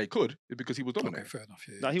reason why they could is because he was Okay, dominating. fair enough.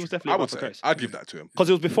 Yeah, No, he was I definitely would above say Curtis. I'd give that to him. Because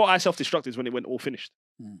it was before I Self-Destructed is when it went all finished.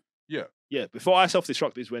 Yeah. Yeah, before I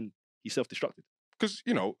Self-Destructed is when he self-destructed. Because,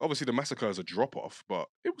 obviously the Massacre is a drop off, but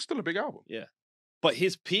it was still a big album. But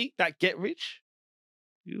his peak, that Get Rich,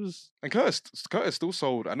 he was... And Curtis still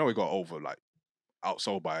sold, I know he got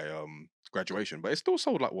outsold by Graduation, but it still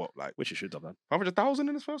sold Which it should have done. 500,000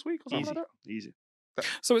 in his first week or something Easy. like that. Easy.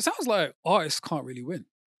 So it sounds like artists can't really win.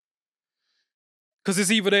 Because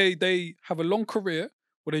it's either they have a long career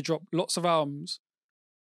where they drop lots of albums,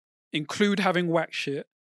 include having whack shit,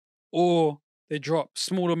 or they drop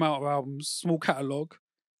small amount of albums, small catalogue,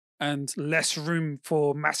 and less room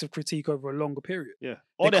for massive critique over a longer period. Yeah.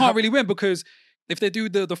 They can't really win because if they do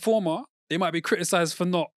the former, they might be criticised for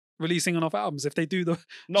not releasing enough albums. If they do the...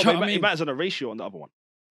 No, Do you know but what I it mean? matters on the ratio on the other one.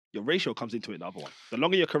 Your ratio comes into it in the other one. The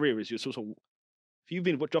longer your career is, you're also... If you've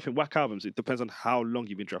been dropping whack albums, it depends on how long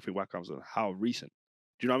you've been dropping whack albums and how recent.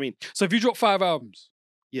 Do you know what I mean? So if you drop 5 albums,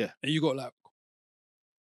 Yeah. and you got like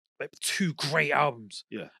 2 great albums,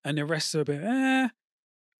 Yeah. and the rest are a bit,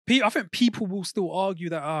 I think people will still argue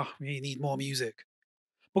that we need more music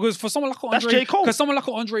because for someone like That's Andre, J. Cole. because someone like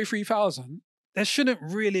Andre 3000, there shouldn't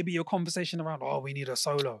really be a conversation around. We need a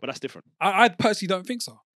solo. But that's different. I personally don't think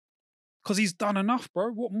so because he's done enough,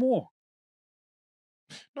 bro. What more?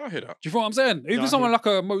 No, I hear that. Do you feel what I'm saying? Even I someone hear-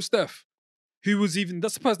 like a Mos Def, who was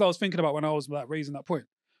that's the person I was thinking about when I was like raising that point,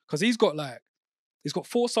 because he's got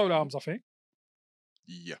 4 solo albums, I think.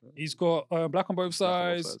 Yeah. He's got Black on Both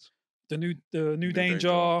Sides, the new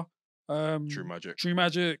Danger, True Magic. True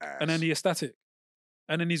Magic, and then Ass. The Aesthetic,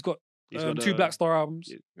 and then he's got, He's got 2 Black Star albums.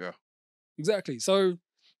 Yeah. Exactly. So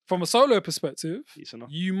from a solo perspective, Decent enough.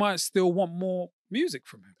 you might still want more music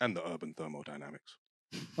from him. And the Urban Thermodynamics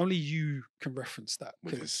Only you can reference that.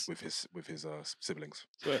 with 'cause- his siblings.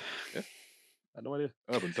 Swear. Yeah. I had no idea.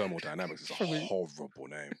 Urban Thermodynamics is a Probably- horrible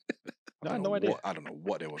name. I had don't no know idea. I don't know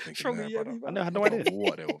what they were thinking Probably, there, yeah, brother. I had no I don't idea. know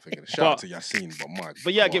what they were thinking. Shout out to Yassine, but my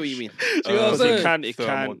But yeah, I get what gosh. you mean. Do you know what I'm Because saying? it can.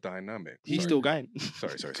 Thermodynamics. He's Sorry. still going.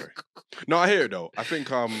 Sorry. No, I hear it though. I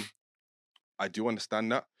think I do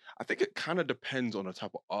understand that. I think it kind of depends on the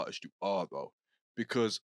type of artist you are though.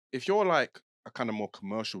 Because if you're like a kind of more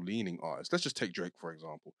commercial leaning artist, let's just take Drake for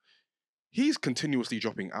example. He's continuously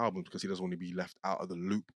dropping albums because he doesn't want to be left out of the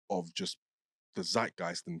loop of just the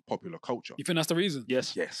zeitgeist and popular culture. You think that's the reason?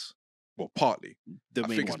 Yes. Yes. Well, partly. The I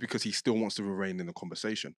main think one. it's because he still wants to remain in the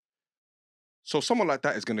conversation. So someone like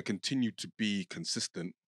that is going to continue to be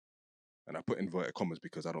consistent. And I put inverted commas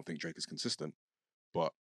because I don't think Drake is consistent.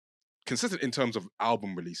 But consistent in terms of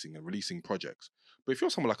album releasing and releasing projects. But if you're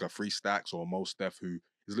someone like a Free Stacks or a Mos Def who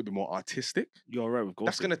is a little bit more artistic, You're right with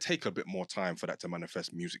that's Goldie. going to take a bit more time for that to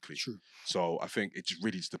manifest musically. True. So I think it just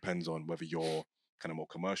really just depends on whether you're kind of more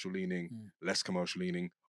commercial leaning, less commercial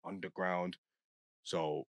leaning, underground.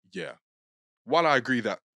 So yeah. While I agree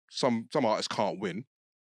that some artists can't win,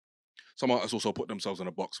 some artists also put themselves in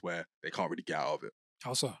a box where they can't really get out of it.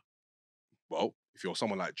 How so? Well, if you're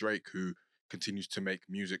someone like Drake who continues to make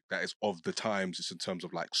music that is of the times, just in terms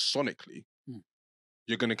of like sonically,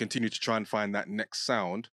 you're going to continue to try and find that next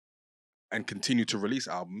sound and continue to release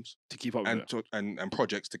albums to keep up with and it. and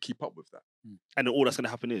projects to keep up with that. And then all that's going to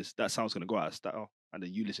happen is that sound's going to go out of style. And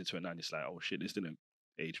then you listen to it now and it's like, oh shit, this didn't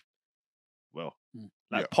age well.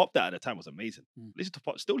 Like Yeah. Pop That at the time was amazing. Mm. Listen to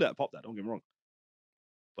Pop, still let Pop That, don't get me wrong.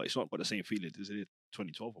 But it's not got the same feeling as it did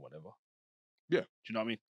 2012 or whatever. Yeah. Do you know what I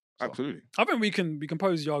mean? So- Absolutely. I think we can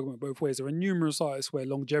pose the argument both ways. There are numerous artists where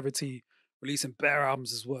longevity, releasing bare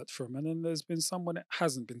albums has worked for them, and then there's been someone that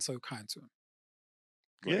hasn't been so kind to him.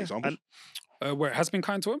 Got any examples? Where it has been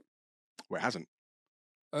kind to him. Where it hasn't.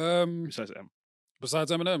 Besides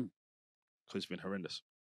Besides Eminem. because it's been horrendous.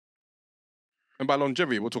 And by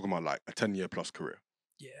longevity, we're talking about like a 10-year plus career.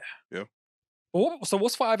 Yeah. Yeah. So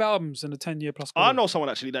what's 5 albums in a 10-year plus career? I know someone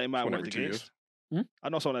actually that it might One work every 2 against. years. I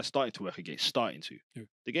know someone that's starting to work against. Starting to. Who?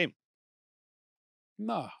 The Game.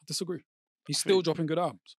 Nah, I disagree. He's I still think- dropping good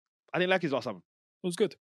albums. I didn't like his last album. It was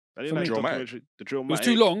good. I didn't For like me. the Drillmatic. documentary. The Drill It was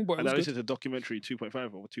too long, but it And was I good. listened to the documentary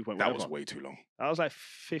 2.5 or 2. That was way too long. I was like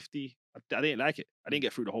 50. I didn't like it. I didn't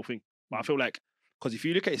get through the whole thing. But I feel like, because if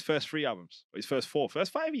you look at his first 3 albums, or his first 4,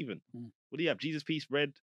 first 5 even, what do you have? Jesus Peace,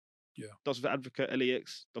 Red, Yeah. Dots of Advocate,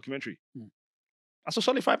 LAX, documentary. Mm. That's a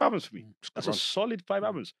solid 5 albums for me. It's a good That's run. a solid 5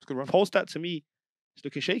 albums. It's a good run. Post that to me, it's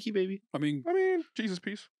looking shaky, baby. I mean, I mean, Jesus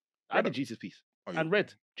Peace. I did Jesus Peace. and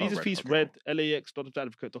Red. Jesus Red, Peace, okay. Red, LAX, Dr.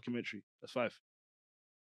 Advocate documentary. That's 5.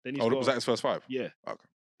 Then he's got, was that his first 5? Yeah. Okay.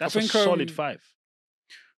 That's I think, a solid 5.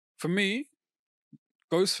 For me,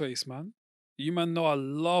 Ghostface, man. You man know I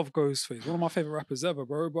love Ghostface. One of my favorite rappers ever,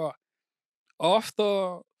 bro. But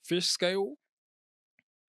after Fish Scale,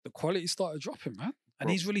 the quality started dropping, man. And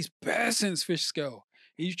he's released bare since Fish Scale.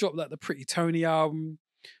 He's dropped like the Pretty Tony album,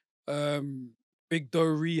 Big Doe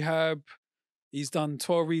Rehab. He's done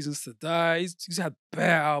 12 Reasons to Die. He's had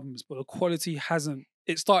bare albums, but the quality hasn't.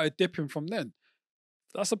 It started dipping from then.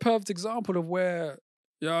 That's a perfect example of where,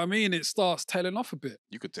 you know what I mean, it starts tailing off a bit.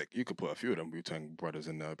 You could put a few of them Wu-Tang brothers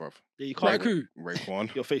in there, bruv. Yeah, you can't. Like who?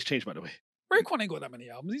 Raekwon. Your face changed, by the way. Raekwon ain't got that many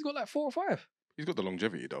albums. He's got like 4 or 5. He's got the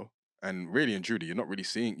longevity though. And really and truly, you're not really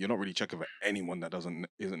checking for anyone that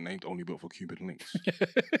isn't named Only Built for Cuban Links.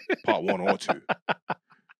 Part 1 or 2.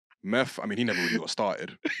 Meth, I mean, he never really got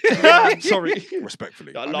started. Sorry.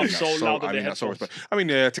 Respectfully. I laugh so loud in the that's so headphones. I mean,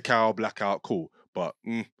 yeah, Tikal, Blackout, cool. But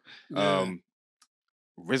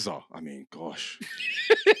RZA, I mean, gosh.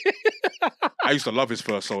 I used to love his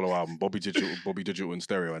first solo album, Bobby Digital and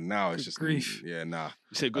Stereo, and now it's just grief. Yeah, nah.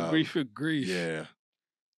 You said good grief. Good grief. Yeah.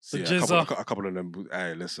 The Yeah, Jizza. a couple of them.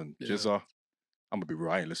 Hey, listen, Yeah. Jizza. I'm gonna be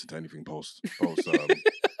real. I ain't listen to anything post Liquid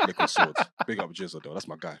Swords. Big up Jizza though. That's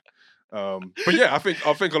my guy. But yeah, I think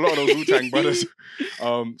a lot of those Wu-Tang brothers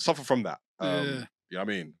suffer from that. Yeah. You know what I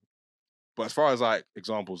mean? But as far as like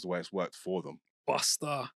examples, the way it's worked for them,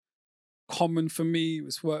 Busta. Common for me,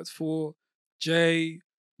 it's worked for Jay,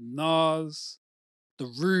 Nas, The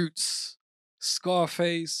Roots,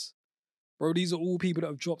 Scarface. Bro, these are all people that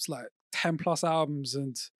have dropped like 10 plus albums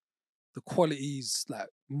and the quality's like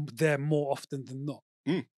there more often than not.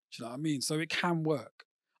 Do you know what I mean? So it can work.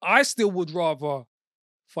 I still would rather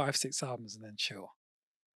 5, 6 albums and then chill.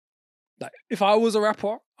 Like if I was a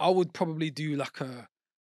rapper, I would probably do like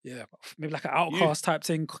maybe like an Outkast type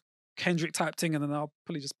thing, Kendrick type thing, and then I'll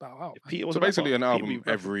probably just bow out. So basically an album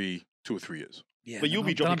every 2 or 3 years. Yeah, but you'll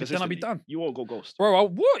be dropping consistently. Then I'll be done. You won't go ghost. Bro,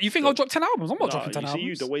 what? You think I'll drop 10 albums? I'm not dropping 10 you albums. See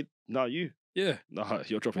you, the way... No, you. Yeah. Nah,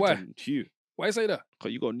 you're dropping Why? 10. You. Why you say that?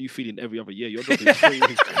 Because you got a new feeling every other year. You're dropping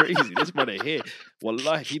crazy. This brother here.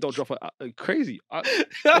 Wallahi, he don't drop crazy.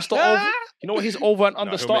 What's the over? You know what his over and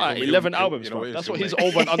under start at? 11 albums, bro. That's what his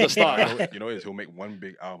over and under start at. You know what it is? He'll make one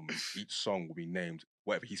big album. Each song will be named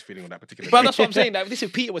whatever he's feeling on that particular But day. that's what I'm saying. This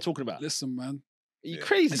is Peter we're talking about. Listen, man. Are you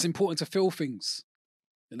crazy? It's important to feel things.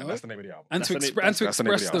 You know? That's the name of the album. And That's to the name- express That's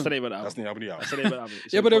them. the name of the album. That's the name of the album. That's the name of the album.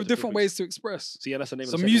 It's Yeah, but there are important to different feel ways to express. So yeah, that's the name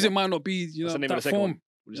of So the music second one. might not be, That's the name of that the second form. one.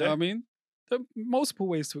 What You know what I mean? There are multiple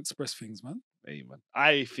ways to express things, man. Hey, man.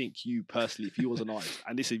 I think you personally, if you was an artist,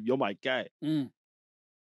 and listen, you're my guy,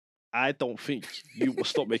 I don't think you will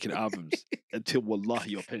stop making albums until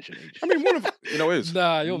wallahi your pension age. I mean, one of is.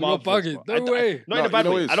 Nah, you're Marvelous, bugging. bro. No way. Not in a bad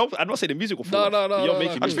way. is. I'm not saying the music will fall off, No, but you're no,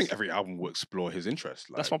 making no. I just music. think every album will explore his interest.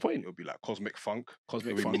 Like, That's my point. It'll be like cosmic funk,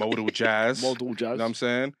 Cosmic it'll be Funk, modal jazz. modal jazz, You know what I'm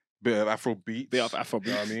saying? Bit of Afro beats. bit of Afro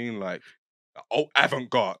You know what I beats. mean? Like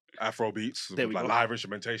avant-garde Afro beats. There we like go. live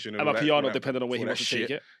instrumentation. I'm all a that, piano all that- depending on where he all wants that to take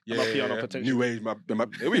shit. it. Yeah, I'm a piano potential. New age,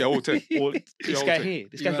 yeah, all 10. Or this whole guy thing. here,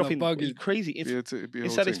 this You guy's man are dropping bugging. crazy. It'd be a whole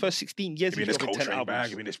Inside his thing. first 16 years, It'd be he's in his dropping 10 Coltrane bag, albums.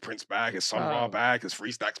 it'd be in his Prince bag, his Sun Wow. Ra bag, his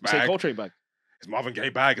Free Stacks Say bag, Coltrane bag. his Marvin Gaye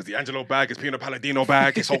bag, his D'Angelo bag, his Pino Palladino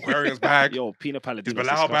bag, his Aquarius bag, Yo, Pino his Palladino.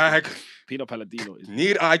 Bilal bag. Pino Palladino is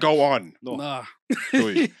Need I go on? no. Nah.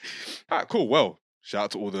 Sweet. Alright, cool. Well, shout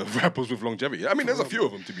out to all the rappers with longevity. I mean, there's a few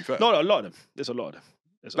of them, to be fair. No, a lot of them. There's a lot of them.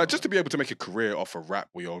 There's a lot Like, of just them. to be able to make a career off of rap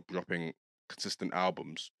where you're dropping consistent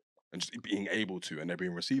albums and just being able to, and they're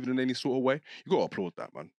being received in any sort of way, you got to applaud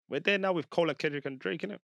that, man. We're there now with Cole and Kendrick and Drake,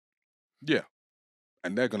 innit? Yeah.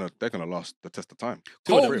 And they're gonna last the test of time.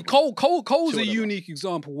 Two or three of them. Cole's Two a of them. unique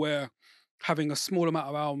example where having a small amount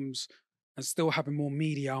of albums and still having more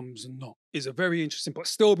media albums and not is a very interesting, but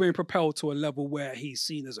still being propelled to a level where he's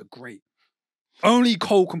seen as a great. Only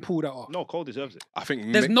Cole can pull that off. No, Cole deserves it. I think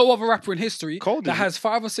There's Nick- no other rapper in history Cole that does- has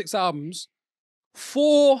 5 or 6 albums,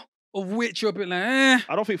 4 of which you're a bit like,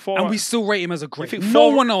 I don't think four. and we still rate him as a great. think No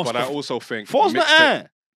four- one else. But I could. also think Four's not mixtape- Of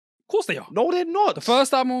Of course they are. No, they're not. The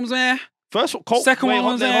first album was there. First one, Cole. Second wait, one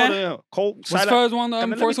hold was on, there. hold on. Cole. Was Silent- first one Let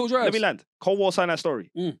me- Forest Hill Let me Drive. land. Cole Wall Sign That Story.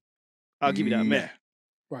 Mm. I'll give you that. Meh. Meh.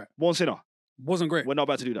 Right. Born Sinner. Wasn't great. We're not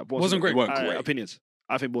about to do that. Born Wasn't Sinner. great. Weren't great. Opinions.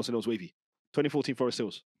 I think Born Sinner was wavy. 2014 Forest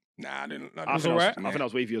Hills. Nah, I didn't. I was think alright. I think that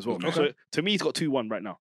was wavy as well. Okay. So to me, he's got 2-1 right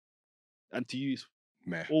now. And to you,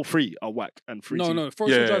 Meh. all 3 are whack and 3. No, Forest Hill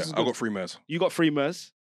Yeah, Drive is I good. got 3 mares. You got 3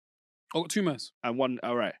 Mers I got 2 mess. and 1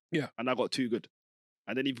 all right. Yeah. And I got 2 good.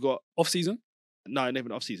 And then you've got Off season. no, not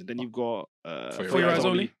even off season. Then you've got For For your eyes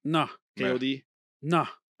only. Nah. KOD, Nah.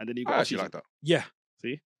 and then you I got off actually season. like that. Yeah.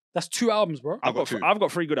 See? That's 2 albums, bro. I've got two. I've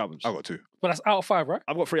got 3 good albums. I got 2. But that's out of 5, right?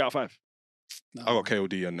 I've got 3 out of 5. No. I got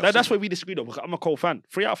KOD and That's where we disagree though. Because I'm a Cole fan.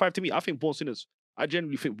 3 out of 5 to me. I think Born Sinners. I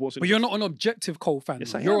genuinely think Born Sinners. But you're not an objective Cole fan.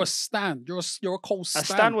 Yes, though. I You're am. a stan. You're a Cole stan. A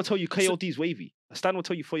stan will tell you KOD's wavy. A stan will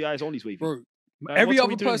tell you For Your Eyes Only's wavy. Bro, Like, every what are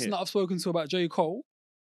we other doing person here? that I've spoken to about J. Cole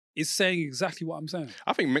is saying exactly what I'm saying.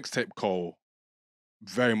 I think mixtape Cole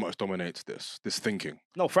very much dominates this thinking.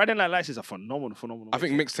 No, Friday Night Lights is a phenomenal. I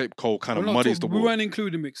think mixtape Cole kind of I'm not muddies talking- the We water. weren't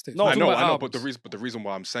including mixtapes. No, We're I talking know, about but albums. the reason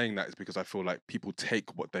why I'm saying that is because I feel like people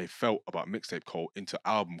take what they felt about mixtape Cole into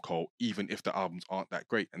album Cole, even if the albums aren't that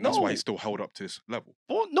great, and that's why No. he's still held up to this level.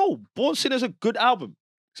 Born Sinners is a good album.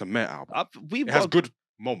 It's a meh album. We've It has got good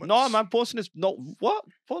moments. No, man, Born Sinners. No, what?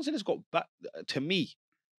 Born Sinners got back to me.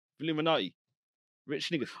 Illuminati, rich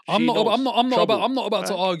niggas. I'm She not Knows, Trouble. about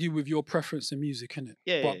to Like, argue with your preference in music, innit?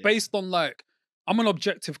 Yeah, But yeah. based on like, I'm an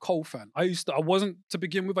objective Cole fan. I wasn't to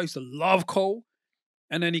begin with. I used to love Cole,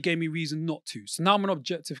 and then he gave me reason not to. So now I'm an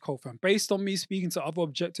objective Cole fan. Based on me speaking to other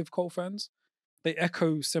objective Cole fans, they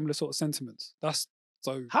echo similar sort of sentiments. That's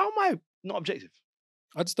so. How am I not objective?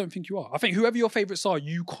 I just don't think you are. I think whoever your favorites are,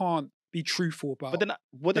 you can't be truthful about But then,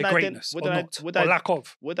 wouldn't their I then? greatness Wouldn't or I? not, Would or I? lack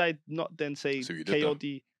of. Would I not then say See what you did there.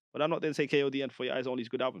 KOD? Would I not then say KOD and For Your Eyes Only's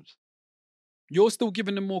good albums? You're still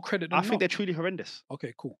giving them more credit than I think they're not. truly horrendous.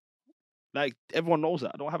 Okay, cool. Like everyone knows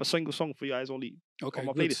that. I don't have a single song For Your Eyes Only Okay, on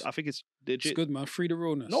my good. playlist. I think it's It's legit. good, man. Free the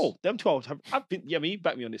realness. No, them 12 have. I've been. Yeah, me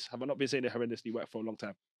back me on this. Have I not been saying they're horrendously whack for a long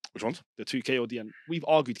time? Which ones? The 2 KOD and we've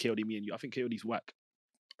argued KOD, me and you. I think KOD's whack.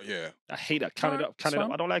 Yeah. I hate that. Count it Alright, up. Count it's it up.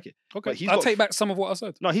 fine. I don't like it. Okay, But he's I'll got- take back some of what I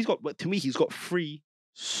said. No, he's got. But to me, he's got 3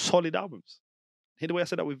 solid albums. Hear the way I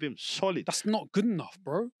said that with him. Solid. That's not good enough,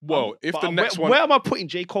 bro. Well, if But the next where, one, where am I putting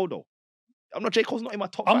J Cole though? I'm not. J Cole's not in my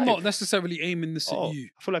top 5. I'm not necessarily aiming this Oh, at you.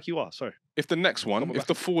 I feel like you are. Sorry. if the next one, Come on if back.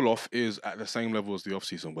 the fall off is at the same level as the off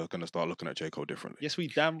season, we're gonna start looking at J Cole differently. Yes, we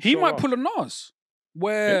damn. He sure might are. pull a Nas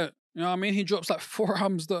where you know what I mean. He drops like 4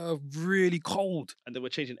 albums that are really cold, and then we're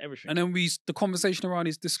changing everything. and then the conversation around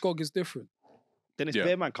his discog is different. Then it's Yeah.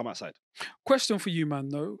 Bear Man come outside. Question for you, man.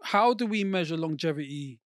 Though, how do we measure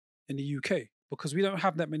longevity in the UK? Because we don't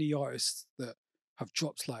have that many artists that have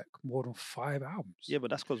dropped like more than 5 albums. Yeah, but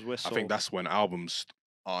that's because we're so. I think that's when albums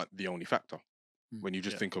aren't the only factor. Mm. When you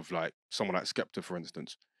just Yeah. think of like someone like Skepta, for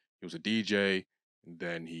instance, he was a DJ, and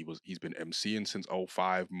then he's been MCing since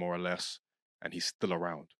 05, more or less, and he's still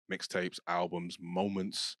around. Mixtapes, albums,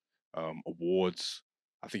 moments, awards.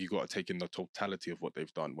 I think you got to take in the totality of what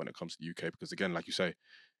they've done when it comes to the UK, because again, like you say,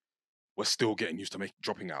 we're still getting used to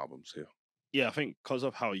dropping albums here. Yeah, I think because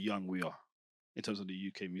of how young we are in terms of the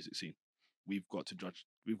UK music scene, we've got to judge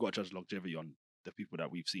longevity on the people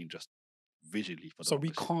that we've seen just visually. For the So we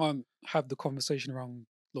longest. can't have the conversation around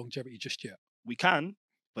longevity just yet. We can,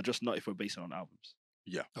 but just not if we're basing on albums.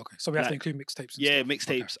 Okay, so we have to Like, include mixtapes. And Yeah, stuff.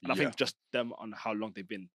 Okay. mixtapes, and I Yeah. think just them on how long they've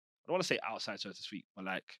been. I don't want to say outside, so to speak, but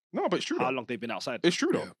like No, but it's true. how Though. long they've been outside. It's true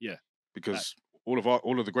Yeah. though. Yeah. Because all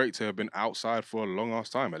of the greats here have been outside for a long ass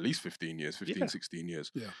time, at least 15 years, 15, Yeah. 16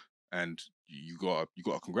 years. Yeah. And you got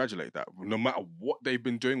to congratulate that. No matter what they've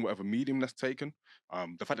been doing, whatever medium that's taken,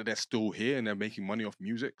 the fact that they're still here and they're making money off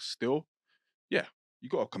music still, yeah, you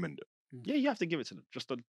got to commend it. Yeah, you have to give it to them. Just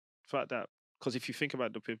the fact that, because if you think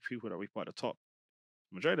about the people that we've put at the top,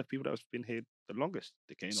 the majority of people that have been here the longest,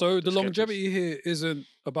 the Kano, So the Skeptas. longevity here isn't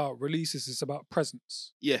about releases; it's about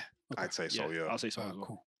presence. Yeah, Okay. I'd say so, yeah. I'll say so. Alright, as well.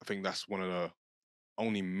 cool. I think that's one of the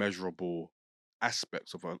only measurable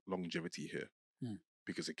aspects of our longevity here. Hmm.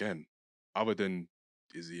 Because again, other than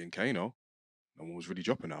Izzy and Kano, no one was really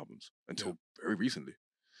dropping albums until very recently.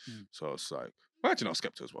 Hmm. So it's like, well, actually not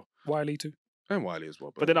Skepta as well. Wiley too. And Wiley as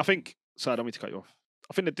well. But then I think, sorry, I don't mean to cut you off.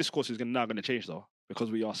 I think the discourse is now going to change though,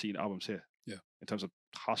 because we are seeing albums here. Yeah. In terms of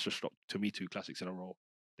Hush just dropped to me 2 classics in a row.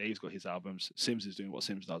 Dave's got his albums. Sims is doing what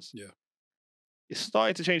Sims does. Yeah. It's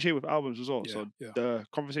starting to change here with albums as well. Yeah, So yeah. the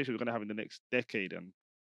conversation we're going to have in the next decade and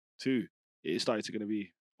 2, it is starting to going to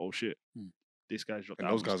be, oh shit, Hmm. this guy's dropped and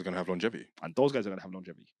those albums. guys are going to have longevity. And those guys are going to have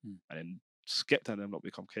longevity. Hmm. And then Skepta and them not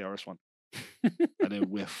become KRS-One. And then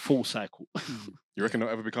we're full cycle. You reckon they'll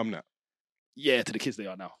ever become that? Yeah, to the kids they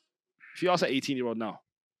are now. If you ask an 18-year-old now,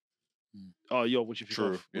 Mm. oh, yo, what do you think True,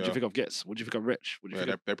 of? What do yeah. you think of Gets? What do you think of Rich? What do you Yeah,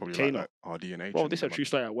 think they're probably Kano. like RD and H. Bro, and this is a them true man.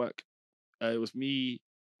 story at work. It was me,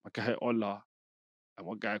 my guy Ola, and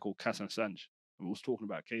one guy called Cass and Sanj. And we was talking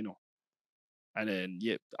about Kano. And then,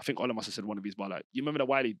 yeah, I think Ola must have said one of his bar, like, you remember the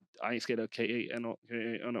Wiley, I ain't scared of K8, no,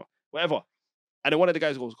 whatever. And then one of the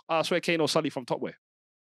guys goes, I swear Kano Sully from Topway.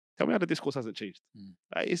 Tell me how the discourse hasn't changed. Mm.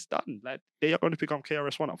 Like, it's done. Like, they are going to become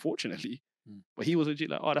KRS-One, unfortunately. Mm. But he was legit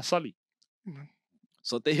like, oh, that's Sully. Mm.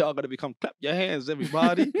 So they are going to become, clap your hands,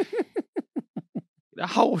 everybody.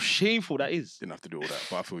 How shameful that is. Didn't have to do all that,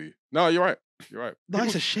 but I feel you. No, you're right. You're right. No,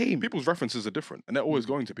 it's a shame. People's references are different, and they're always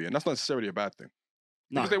going to be, and that's not necessarily a bad thing.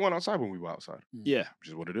 Nah. Because they weren't outside when we were outside. Yeah. Which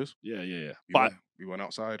is what it is. Yeah. We weren't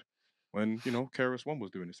outside when, KRS-One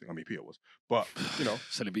was doing this thing. I mean, Peter was. But,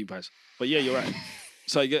 selling bean pies. But yeah, you're right.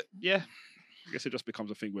 So I guess it just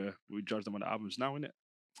becomes a thing where we judge them on the albums now, innit?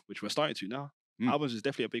 Which we're starting to now. Albums is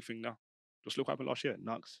definitely a big thing now. Just look what happened last year.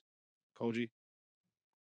 Nux, Koji.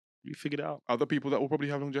 You figured it out. Other people that will probably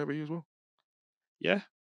have longevity as well. Yeah.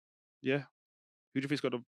 Who do you think's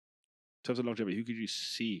got in terms of longevity? Who could you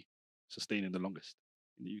see sustaining the longest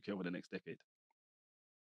in the UK over the next decade?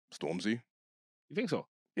 Stormzy. You think so?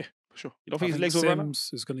 Yeah, for sure. You don't think his legs will run out? Sims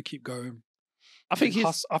is going to keep going. I think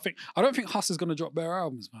I don't think Huss is going to drop better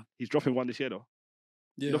albums, man. he's dropping one this year though.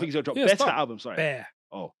 Yeah. You don't think he's going to drop better albums? Sorry. Bear.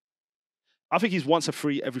 Oh. I think he's once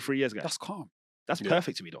every 3 years, guys. That's calm. That's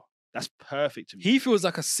perfect to me though. That's perfect to me. He feels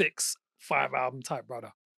like a 6-5 album type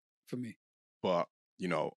brother for me. But,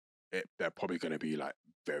 they're probably going to be like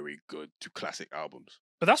very good to classic albums.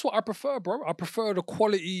 But that's what I prefer, bro. I prefer the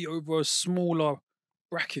quality over a smaller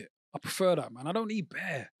bracket. I prefer that, man. I don't need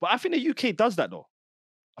Bear. But I think the UK does that though.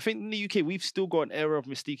 I think in the UK, we've still got an era of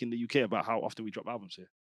mystique in the UK about how often we drop albums here.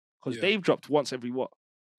 Because Dave dropped once every what?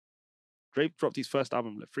 Drake dropped his first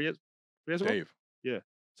album like 3 years ago? Dave. Yeah.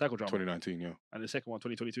 Psychodrama. 2019, yeah. And the second one,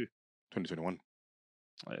 2022. 2021.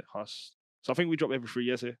 Oh, yeah, Huss. So I think we drop every 3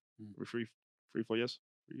 years here. Every 4 years.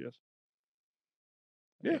 3 years.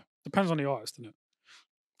 Yeah. Depends on the artist, doesn't it?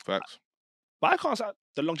 Facts. But I can't say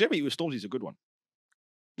the longevity with Stormzy is a good one.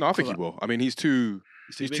 No, I think he will. I mean, he's too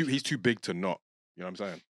big to not. You know what I'm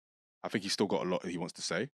saying? I think he's still got a lot that he wants to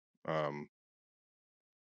say.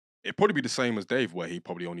 It'd probably be the same as Dave, where he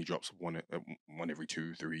probably only drops one every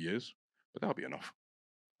 2-3 years, but that'll be enough.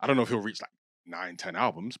 I don't know if he'll reach like 9-10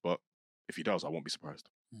 albums, but if he does, I won't be surprised.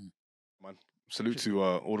 Man, salute to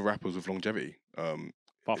all the rappers with longevity.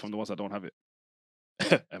 Apart from the ones that don't have it.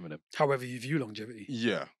 Eminem. However you view longevity.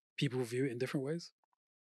 Yeah. People view it in different ways.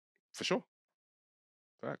 For sure.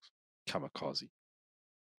 Facts. Kamikaze.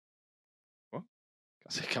 What?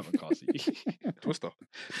 I said Kamikaze. Twister.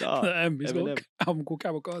 Nah, He's got an album called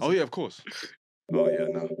Kamikaze. Oh, yeah, of course. Oh, yeah,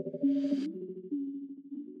 no.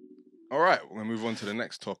 All right, we're going to move on to the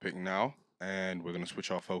next topic now, and we're going to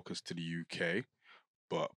switch our focus to the UK.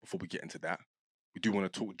 But before we get into that, we do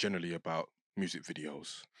want to talk generally about music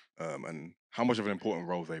videos and how much of an important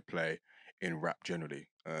role they play in rap generally.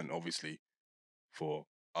 And obviously, for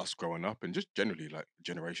us growing up and just generally like a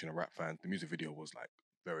generation of rap fans, the music video was like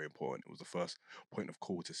very important. It was the first point of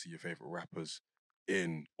call to see your favorite rappers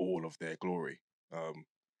in all of their glory.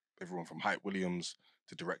 Everyone from Hype Williams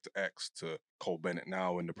to Director X to Cole Bennett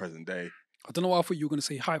now in the present day. I don't know why I thought you were going to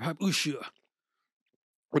say Hype Usher.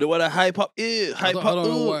 What do I hype up? Hype up. I don't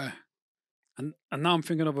know why. And now I'm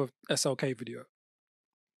thinking of a SLK video.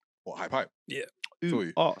 What, Hype? Yeah.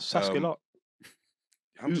 Oh, Saskia.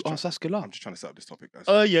 I'm just trying to set up this topic, guys.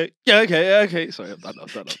 Oh, yeah. Yeah, okay. Sorry, I'm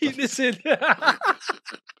done. Keep this in.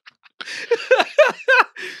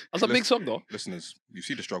 That's a big song, though. Listeners, you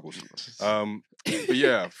see the struggles. But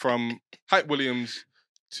yeah, from Hype Williams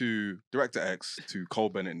to Director X to Cole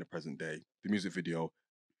Bennett in the present day, the music video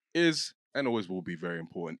is and always will be very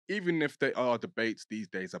important, even if there are debates these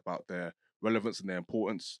days about their relevance and their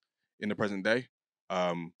importance in the present day.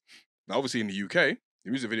 Now, obviously in the UK,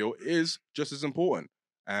 the music video is just as important,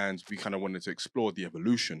 and we kind of wanted to explore the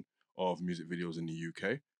evolution of music videos in the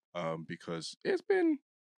UK because it's been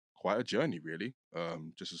quite a journey, really,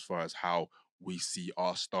 just as far as how we see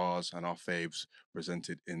our stars and our faves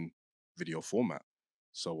presented in video format.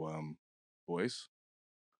 So, boys,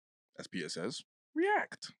 as Peter says,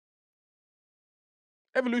 react.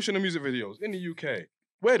 Evolution of music videos in the UK.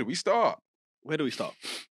 Where do we start?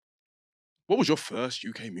 What was your first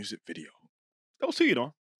UK music video? That was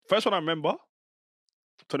 2, First one I remember,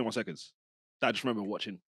 21 Seconds. That I just remember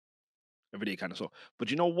watching every day kind of so.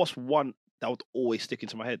 But you know what's one that would always stick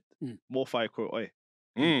into my head? More Fire Crew Oi.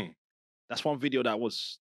 That's one video that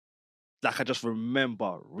was like I just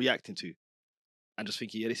remember reacting to and just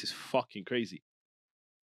thinking, yeah, this is fucking crazy.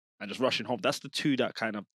 And just rushing home. That's the two that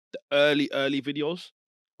kind of the early videos.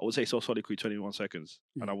 I would say So Solid Crew 21 Seconds.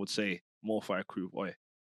 And I would say More Fire Crew Oi.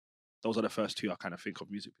 Those are the first two I kind of think of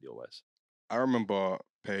music video wise. I remember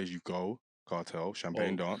Pay As You Go, Cartel,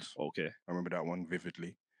 Champagne Dance. Okay. I remember that one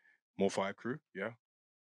vividly. More Fire Crew, yeah.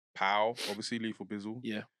 Pow, obviously Lethal Bizzle.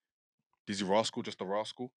 Yeah. Dizzy Rascal, Just a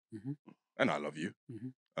Rascal. Mm-hmm. And I Love You.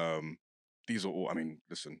 Mm-hmm. These are all, I mean,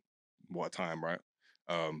 listen, what a time, right?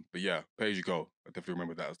 But yeah, Pay As You Go, I definitely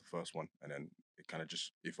remember that as the first one. And then it kind of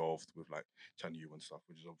just evolved with like Channel U and stuff,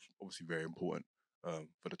 which is obviously very important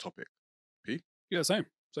for the topic. P? Yeah, same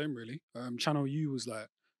really. Channel U was like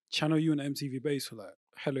Channel U and MTV Base were like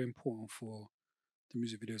hella important for the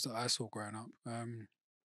music videos that I saw growing up.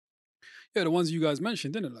 Yeah, the ones you guys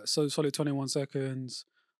mentioned, didn't it? Like So Solid, 21 Seconds.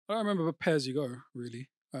 I don't remember Pay As You Go really.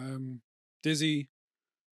 Dizzy.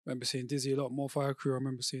 Remember seeing Dizzy a lot. More Fire Crew. I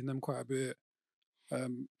remember seeing them quite a bit.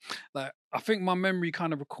 Like I think my memory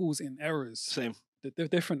kind of recalls in errors. Same. The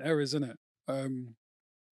different errors, innit?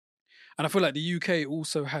 And I feel like the UK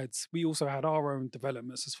also had our own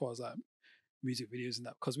developments as far as like music videos and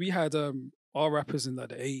that, because we had our rappers in like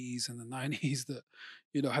the 80s and the 90s that,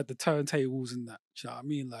 you know, had the turntables and that. Do you know what I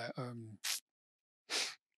mean? Like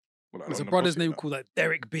there's a brother's name called like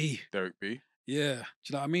Derek B. Derek B. Yeah. Do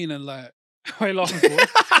you know what I mean? And like why are you laughing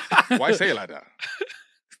for? Why say it like that?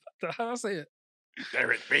 How do I say it?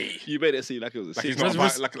 Derek B. You made it seem like it was the 60s.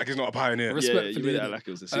 '60s. Like he's not a pioneer. Yeah, you made it like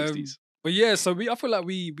it was the '60s. But yeah, so I feel like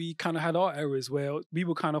we kind of had our eras where we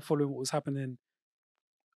were kind of following what was happening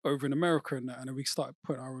over in America and that, and then we started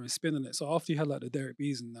putting our own spin on it. So after you had like the Derek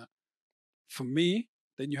B's and that, for me,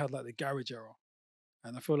 then you had like the garage era,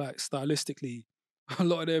 and I feel like stylistically, a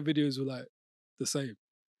lot of their videos were like the same.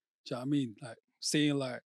 Do you know what I mean? Like seeing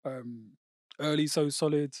like early So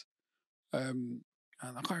Solid, and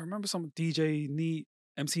I can't remember some DJ Neat,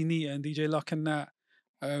 MC Neat, and DJ Luck and that.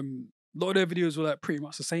 A lot of their videos were like pretty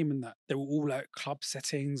much the same in that. They were all like club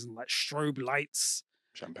settings and like strobe lights.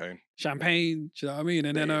 Champagne. Do you know what I mean?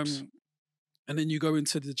 And then you go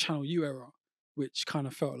into the Channel U era, which kind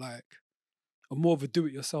of felt like a more of a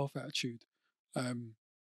do-it-yourself attitude. And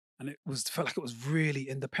it felt like it was really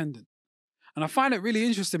independent. And I find it really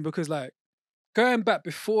interesting because like going back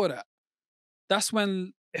before that, that's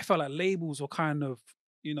when it felt like labels were kind of,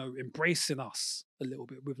 you know, embracing us a little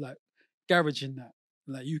bit with like garage in that,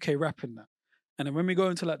 like UK rap in that. And then when we go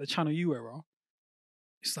into like the Channel U era,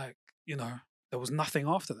 it's like, you know, there was nothing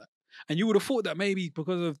after that. And you would have thought that maybe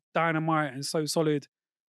because of Dynamite and So Solid,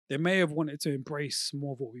 they may have wanted to embrace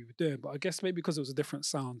more of what we were doing. But I guess maybe because it was a different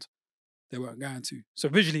sound, they weren't going to. So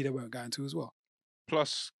visually, they weren't going to as well.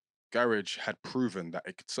 Plus, garage had proven that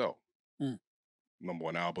it could sell. Number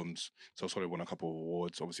 1 albums. So Solid won a couple of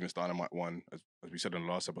awards. Obviously, Miss Dynamite won. As we said in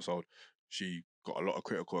the last episode, she got a lot of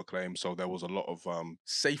critical acclaim. So there was a lot of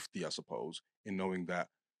safety, I suppose, in knowing that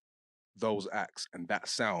those acts and that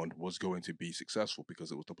sound was going to be successful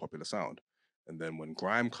because it was the popular sound. And then when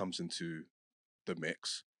grime comes into the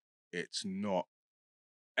mix, it's not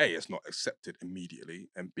accepted immediately,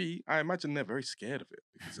 and B, I imagine they're very scared of it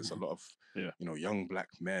because it's a lot of you know, young black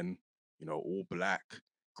men, you know, all black,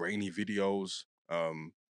 grainy videos,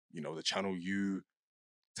 you know, the Channel U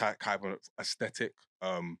type of aesthetic.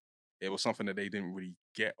 It was something that they didn't really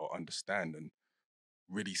get or understand and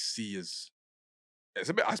really see as. It's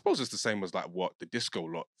a bit, I suppose it's the same as like what the disco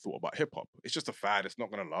lot thought about hip hop. It's just a fad. It's not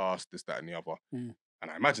going to last, this, that, and the other. And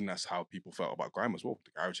I imagine that's how people felt about grime as well,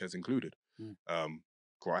 the garage heads included.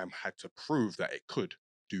 Grime had to prove that it could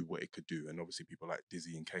do what it could do. And obviously people like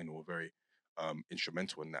Dizzy and Kano were very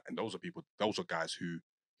instrumental in that. And those are guys who,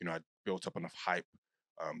 you know, had built up enough hype,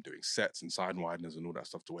 doing sets and side wideners and all that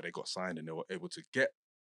stuff to where they got signed and they were able to get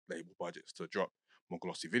label budgets to drop more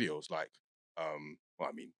glossy videos like, well,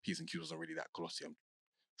 I mean, P's and Q's wasn't really that glossy. I'm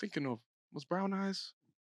thinking of, was Brown Eyes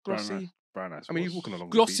glossy? Brown Eyes. I mean, he's walking along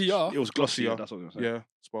Glossier. the beach. It was glossier. That's what I was going to say. Yeah,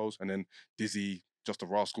 I suppose. And then Dizzy, Just a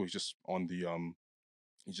Rascal, he's just on the,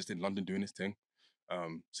 he's just in London doing his thing.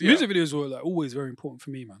 So music videos were like always very important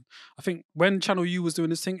for me, man. I think when Channel U was doing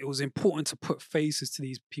this thing, it was important to put faces to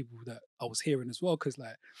these people that I was hearing as well, because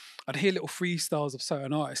like I'd hear little freestyles of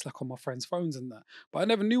certain artists like on my friends' phones and that, but I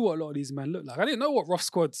never knew what a lot of these men looked like. I didn't know what Rough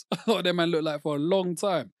Squads a lot of them men looked like for a long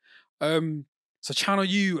time. So Channel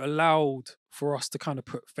U allowed for us to kind of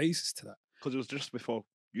put faces to that, because it was just before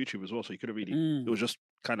YouTube as well, so you could have really. It was just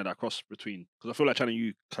kind of that cross between, because I feel like Channel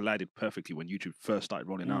U collided perfectly when YouTube first started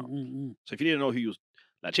rolling out. So if you didn't know who he was,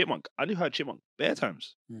 like Chipmunk, I knew heard Chipmunk bare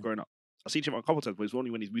times growing up. I seen Chipmunk a couple times, but it's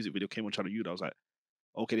only when his music video came on Channel U that I was like,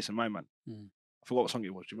 okay, this is my man. I forgot what song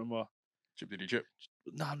it was. Do you remember? Chip Diddy Chip?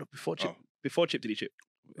 No, before Chip. Before Chip Diddy Chip.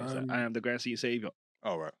 It was like, I am the Grand Sea Savior.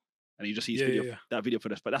 Oh, right. And you just see his video, that video for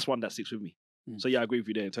this, but that's one that sticks with me. So yeah, I agree with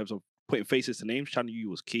you there in terms of putting faces to names. Channel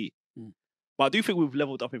U was key. But I do think we've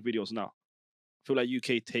leveled up in videos now. I feel like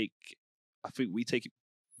we take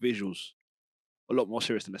visuals a lot more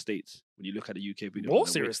serious than the States when you look at the UK videos. More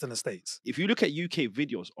serious than the States? If you look at UK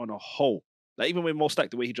videos on a whole, like even with Mo Stack,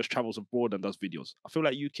 the way he just travels abroad and does videos, I feel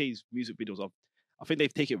like UK's music videos I think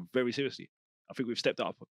they've taken it very seriously. I think we've stepped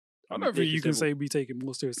up. I don't think you can say we take it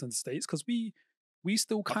more serious than the States, because we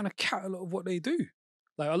still kind of cat a lot of what they do.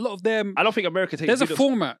 Like a lot of them. I don't think America takes. There's a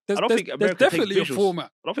format. There's definitely a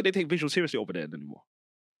format. I don't think they take visuals seriously over there anymore.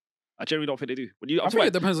 I generally don't think they do. When you, I I'm think it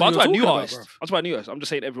talking depends but on I'm who talking you're new talking about, artists. bruv. I'm talking about new artists. I'm just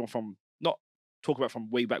saying everyone from not talking about from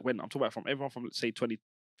way back when. I'm talking about from everyone from let's say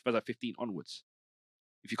 2015 onwards.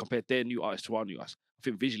 If you compare their new artists to our new artists, I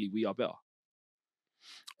think visually we are better.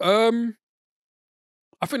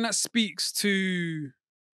 I think that speaks to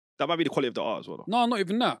That might be the quality of the art as well. Though. no, not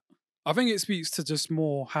even that. I think it speaks to just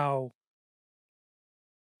more how.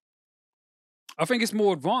 I think it's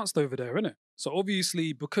more advanced over there, isn't it? So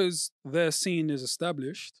obviously, because their scene is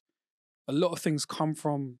established, a lot of things come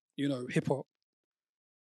from hip hop.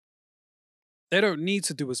 They don't need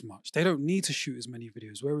to do as much. They don't need to shoot as many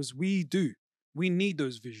videos, whereas we do. We need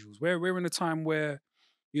those visuals. We're in a time where,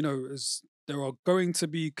 as there are going to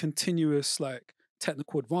be continuous like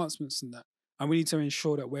technical advancements in that, and we need to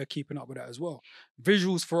ensure that we're keeping up with that as well.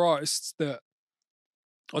 Visuals for artists that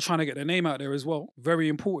are trying to get their name out there as well, very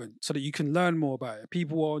important, so that you can learn more about it.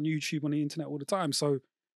 People are on YouTube, on the internet all the time, so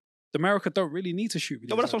America don't really need to shoot videos.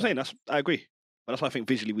 No, but that's like what I'm that. saying. I agree. But that's why I think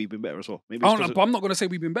visually we've been better as well. Maybe I it's don't know, 'cause but I'm not going to say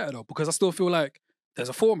we've been better though, because I still feel like there's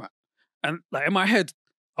a format. And like in my head,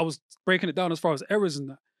 I was breaking it down as far as errors and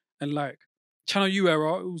that. And like Channel U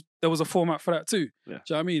era, there was a format for that too. Yeah. Do you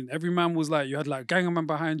know what I mean? Every man was like, you had like Gang of Man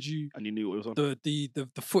behind you. and you knew what it was on. The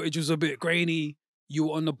footage was a bit grainy. You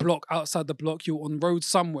were on the block, outside the block. You were on the road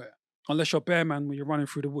somewhere, unless you're Bear Man when you're running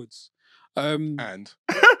through the woods. And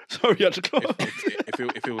Sorry, I just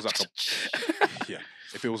if it was like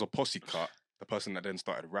if it was a posse cut, the person that then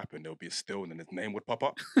started rapping, there would be a still, and then his name would pop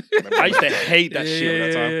up. I used to hate that Yeah, shit yeah,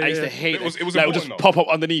 at that time. yeah, I used to yeah. hate It was like, it would important just though. pop up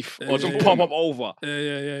underneath Yeah, or just yeah, pop yeah. up over.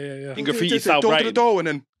 Yeah. In graffiti Door style to the writing. door, and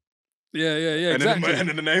then Yeah, and exactly.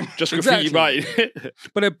 then the name. Just graffiti Exactly. writing.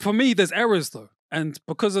 But for me, there's errors though. And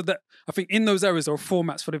because of that, I think in those errors there are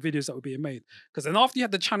formats for the videos that were being made. Because then after you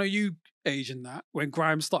had the Channel U age and that, when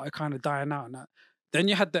grime started kind of dying out and that, then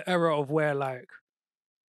you had the era of where like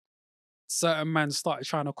certain men started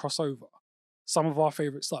trying to cross over. Some of our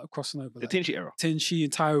favorites started crossing over. The Like Tinchy era. Tinchy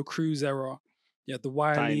and Tyro Cruz era. Yeah, the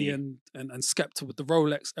Wiley Tiny. and Skepta with the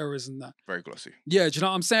Rolex eras and that. Very glossy. Yeah, do you know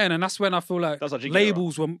what I'm saying? And that's when I feel like That's our Jiggy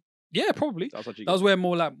labels were, yeah, probably. That was what you That was where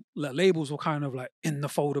more like labels were kind of like in the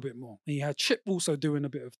fold a bit more. And you had Chip also doing a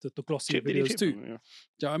bit of the glossy videos too. Yeah. Do you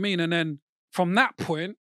know what I mean? And then from that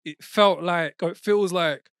point, it feels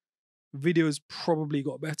like videos probably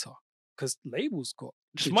got better because labels got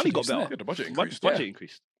Just money got introduced, innit? better. Yeah, the budget Budget, increased. budget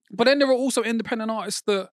increased. But then there are also independent artists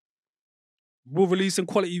that will release some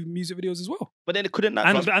quality music videos as well. But then it couldn't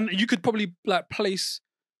that. And you could probably like place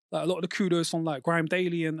like a lot of the kudos from like Grime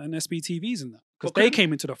Daily and SBTVs and that because But they couldn't-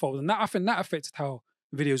 came into the fold, and I think that affected how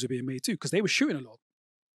videos were being made too because they were shooting a lot.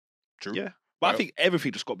 True. Yeah. But Well- I think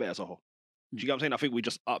everything just got better as a whole. Do you get what I'm saying? I think we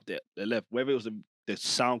just upped it, the level. Whether it was the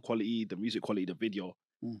sound quality, the music quality, the video.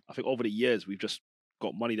 I think over the years we've just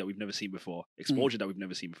got money that we've never seen before, exposure that we've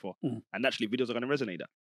never seen before, and naturally videos are going to resonate. That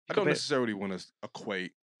I don't necessarily want to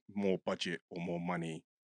equate more budget or more money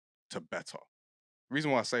to better. The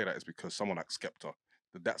reason why I say that is because someone like Skepta,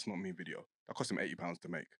 the That's Not Me video, that cost him £80 to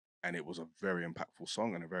make. And it was a very impactful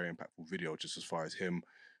song and a very impactful video, just as far as him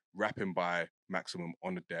rapping by Maximum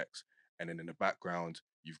on the decks. And then in the background,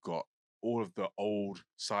 you've got all of the old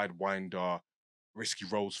Sidewinder, Risky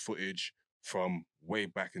Roads footage from way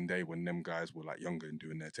back in the day when them guys were like younger and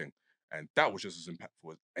doing their thing. And that was just as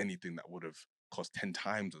impactful as anything that would have cost 10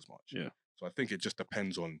 times as much. Yeah. So I think it just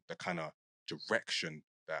depends on the kind of direction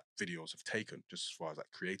that videos have taken, just as far as like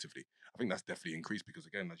creatively. I think that's definitely increased because,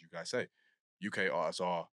 again, as you guys say, UK artists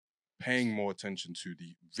are paying more attention to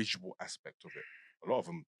the visual aspect of it. A lot of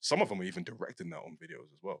them, some of them are even directing their own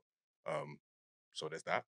videos as well. So there's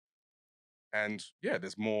that. And yeah,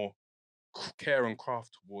 there's more care and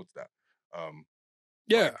craft towards that.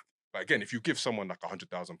 Yeah. But again, if you give someone like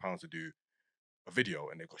 £100,000 to do a video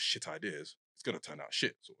and they've got shit ideas, it's gonna turn out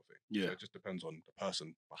shit, sort of thing. Yeah. So it just depends on the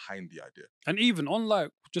person behind the idea. And even on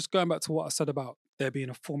like just going back to what I said about there being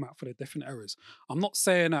a format for the different eras, I'm not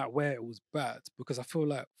saying that where it was bad because I feel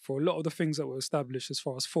like for a lot of the things that were established as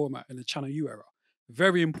far as format in the Channel U era,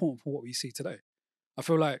 very important for what we see today. I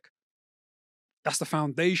feel like that's the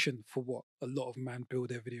foundation for what a lot of men build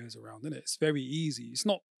their videos around, isn't it? It's very easy. It's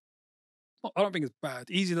not I don't think it's bad.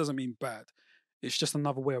 Easy doesn't mean bad. It's just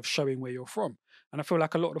another way of showing where you're from. And I feel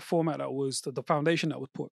like a lot of the format that was the foundation that was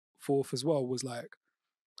put forth as well was like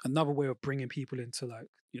another way of bringing people into like,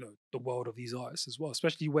 the world of these artists as well,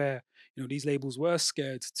 especially where, these labels were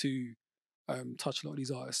scared to touch a lot of these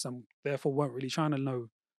artists and therefore weren't really trying to know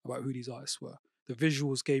about who these artists were. The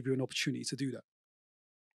visuals gave you an opportunity to do that.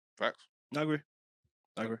 Facts. I agree.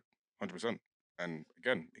 100%. And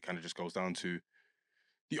again, it kind of just goes down to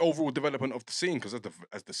the overall development of the scene, because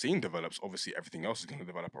as the scene develops, obviously everything else is going to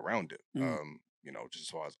develop around it. you know, just as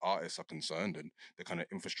far as artists are concerned and the kind of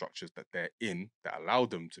infrastructures that they're in that allow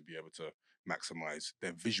them to be able to maximize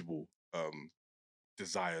their visual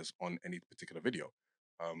desires on any particular video.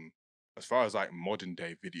 As far as like modern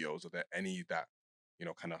day videos, are there any that, you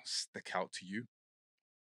know, kind of stick out to you?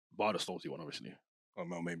 Bar the Stormzy one, obviously. Or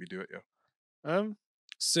Mel made me do it, yeah.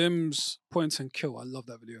 Sims Point and Kill. I love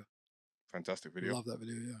that video. Fantastic video. Love that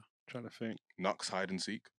video, yeah. Trying to think. Nux Hide and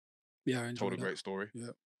Seek. Yeah, I enjoyed Told a that. great story.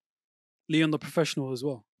 Yeah. Leon the Professional as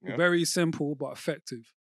well. Yeah. Very simple but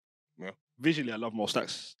effective. Yeah. Visually, I love Mo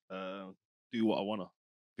Stack's Do What I Wanna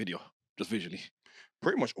video. Just visually.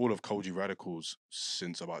 Pretty much all of Koji Radical's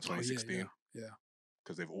since about 2016. Yeah.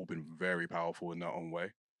 Because they've all been very powerful in their own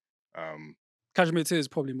way. Kashmir Tears is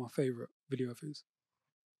probably my favourite video of his.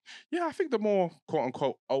 Yeah, I think the more quote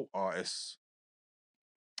unquote alt artists,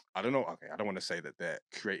 I don't know. Okay, I don't want to say that they're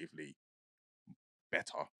creatively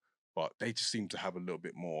better, but they just seem to have a little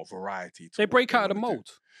bit more variety. They break out of the mold.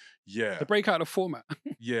 Yeah. They break out of the format.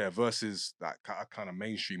 Yeah, versus that kind of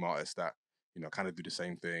mainstream artists that, you know, kind of do the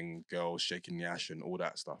same thing, girls shaking the ash and all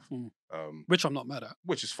that stuff. Which I'm not mad at.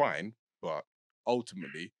 Which is fine, but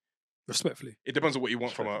ultimately, respectfully, it depends on what you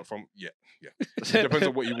want from. It depends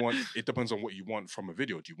on what you want. It depends on what you want from a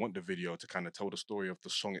video. Do you want the video to kind of tell the story of the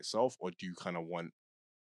song itself, or do you kind of want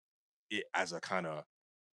it as a kind of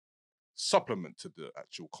supplement to the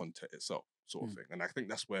actual content itself, sort of thing? And I think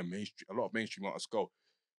that's where a lot of mainstream artists go.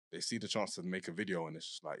 They see the chance to make a video, and it's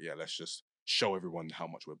just like, yeah, let's just show everyone how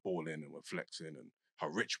much we're balling and we're flexing and how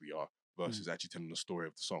rich we are, versus actually telling the story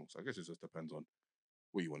of the song. So I guess it just depends on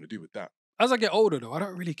what you want to do with that. As I get older, though, I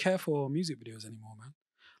don't really care for music videos anymore, man.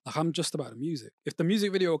 Like, I'm just about the music. If the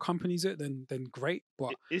music video accompanies it, then great.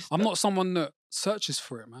 But I'm not someone that searches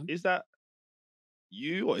for it, man. Is that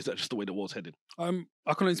you, or is that just the way the world's heading? I can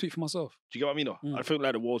only speak for myself. Do you get what I mean? Though? I feel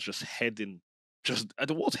like the world's just heading.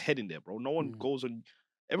 The world's heading there, bro. No one goes on.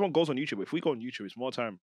 Everyone goes on YouTube. If we go on YouTube, it's more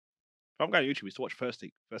time. If I'm going on YouTube, it's to watch first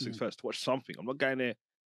things first, to watch something. I'm not going there.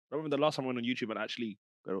 I remember the last time I went on YouTube and actually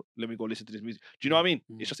let me go listen to this music. Do you know what I mean?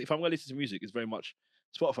 It's just, if I'm going to listen to music, it's very much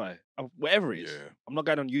Spotify, whatever it is. Yeah. I'm not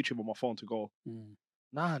going on YouTube on my phone to go,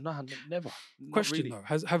 nah, never. Question though,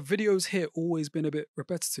 have videos here always been a bit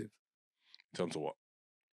repetitive? In terms of what?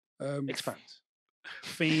 Expand.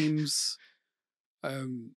 Themes,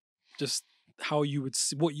 just how you would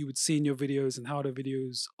see, what you would see in your videos and how the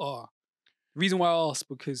videos are. The reason why I ask,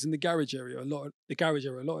 because in the garage area, a lot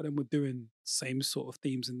of them were doing same sort of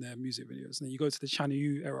themes in their music videos. And then you go to the Channel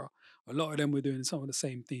U era, a lot of them were doing some of the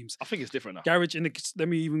same themes. I think it's different now. Garage, let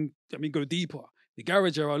me go deeper. The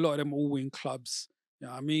garage era, a lot of them all in clubs. You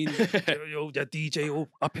know what I mean? Your DJ all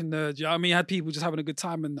up in the, you know what I mean? Had people just having a good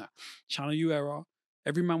time in that. Channel U era,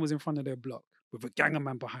 every man was in front of their block with a gang of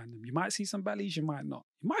men behind them. You might see some baddies, you might not.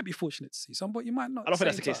 You might be fortunate to see some, but you might not. I don't think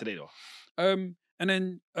that's the case today, though. And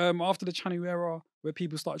then after the Channel U era, where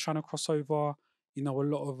people started trying to cross over, you know, a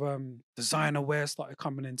lot of designer wear started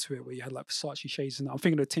coming into it, where you had like Versace shades and that. I'm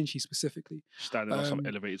thinking of Tinchy specifically. Standing on some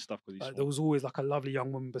elevated stuff. There was always like a lovely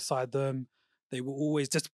young woman beside them. They were always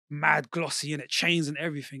just mad glossy in it, chains and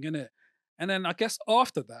everything in it. And then I guess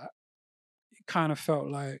after that, it kind of felt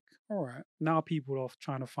like, all right, now people are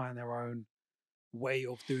trying to find their own way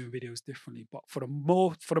of doing videos differently. But for the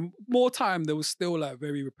more time, there was still like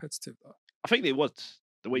very repetitive though. I think it was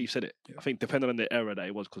the way you said it. Yeah. I think depending on the era that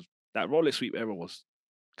it was, because that Rolex Sweep era was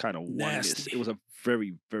kind of nasty. It was a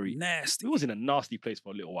very, very nasty. It was in a nasty place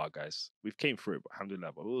for a little while, guys. We've came through it, but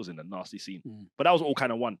alhamdulillah, but it was in a nasty scene. But that was all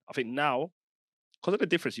kind of one. I think now, because of the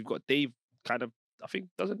difference, you've got Dave kind of, I think,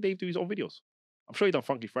 doesn't Dave do his own videos? I'm sure he done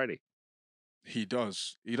Funky Friday. He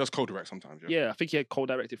does. He does co-direct sometimes, yeah. I think he had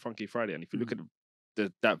co-directed Funky Friday. And if you look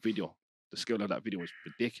at that video, the scale of that video was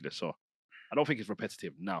ridiculous. So I don't think it's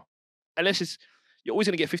repetitive now. Unless you're always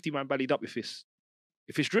going to get 50 man bellied up if it's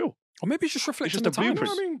drill. Or maybe it's just reflecting the time.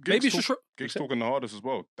 I mean, maybe it's just Gigs Talking the Hardest as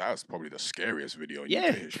well. That's probably the scariest video in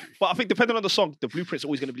UK history. But I think depending on the song, the blueprint's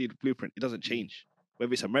always going to be the blueprint. It doesn't change.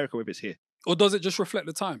 Whether it's America, whether it's here. Or does it just reflect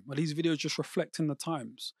the time? Are these videos just reflecting the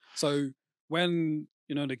times? So when,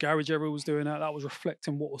 you know, the garage era was doing that was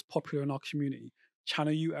reflecting what was popular in our community.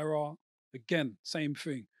 Channel U era, again, same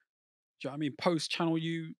thing. Do you know what I mean? Post Channel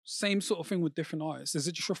U, same sort of thing with different artists. Is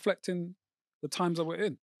it just reflecting the times that we're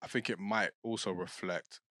in? I think it might also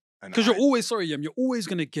reflect. Because you're always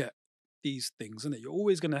going to get these things, isn't it? You're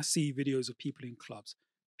always going to see videos of people in clubs.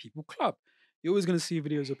 People club. You're always going to see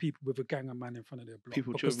videos of people with a gang of man in front of their block.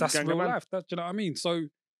 People because that's real life. Do you know what I mean? So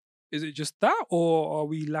is it just that, or are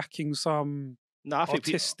we lacking some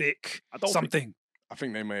artistic something? I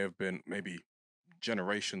think they may have been, maybe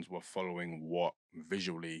generations were following what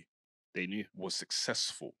visually they knew was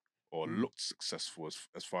successful or looked successful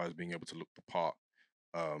as far as being able to look the part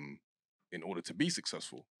in order to be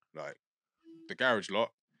successful. Like the Garage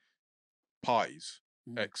lot, parties,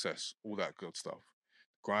 excess, all that good stuff.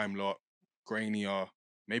 Grime lot, grainier,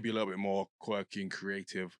 maybe a little bit more quirky and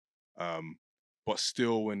creative, but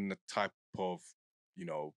still in the type of, you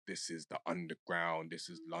know, this is the underground, this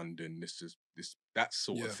is London, this is that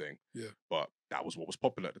sort of thing. Yeah. But that was what was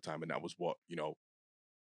popular at the time, and that was what, you know,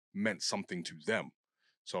 meant something to them.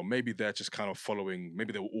 So maybe they're just kind of following,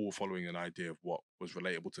 maybe they were all following an idea of what was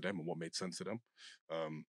relatable to them and what made sense to them.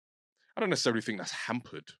 I don't necessarily think that's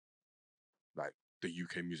hampered like the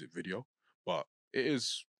UK music video, but it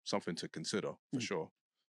is something to consider for sure.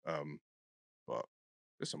 But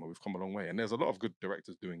listen, we've come a long way, and there's a lot of good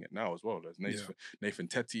directors doing it now as well. There's Nathan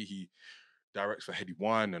Tetty, he directs for Heady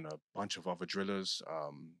One and a bunch of other drillers.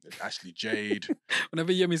 There's Ashley Jade.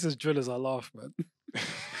 Whenever Yemi says drillers, I laugh, man.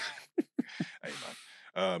 Hey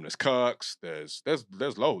man, there's Kirks, there's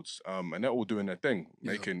loads, and they're all doing their thing,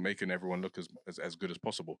 making everyone look as good as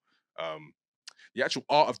possible. The actual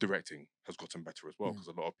art of directing has gotten better as well, because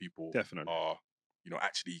a lot of people are, you know,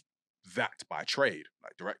 actually that by trade,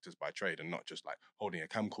 like directors by trade, and not just like holding a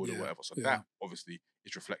camcorder or whatever. So that obviously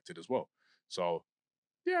is reflected as well. So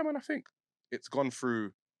yeah, man, I think it's gone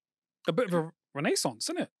through a bit of a renaissance,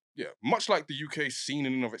 isn't it? Yeah, much like the UK scene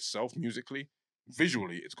in and of itself, musically,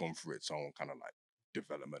 visually, it's gone through its own kind of like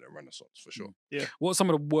development and renaissance for sure. Yeah. What are some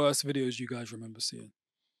of the worst videos you guys remember seeing?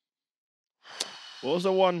 What was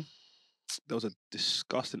the one? There was a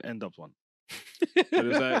disgusting end-ups one. It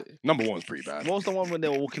was like, number one's pretty bad. What was the one when they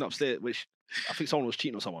were walking upstairs, which I think someone was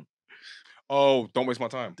cheating on someone? Oh, Don't Waste My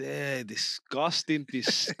Time. Yeah, disgusting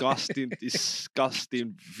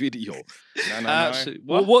video.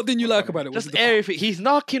 What didn't you like about it? Just everything. He's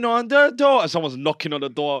knocking on the door, and someone's knocking on the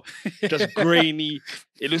door. Just grainy.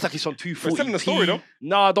 It looks like it's on 240p. It's telling the story though.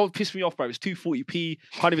 Nah, don't piss me off, bro. It's 240p.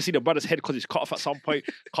 Can't even see the brother's head because he's cut off at some point.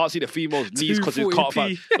 Can't see the female's knees because he's cut off.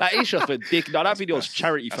 Like, it's just ridiculous. Nah, that video is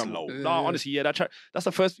charity, fam. Nah, honestly, yeah, that's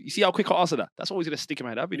the first. You see how quick I answer that? That's always gonna stick in my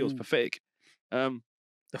head. That video is pathetic.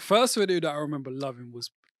 The first video that I remember loving was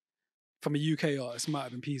from a UK artist, might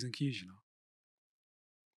have been P's and Q's, you know.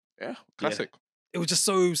 Yeah, classic. Yeah. It was just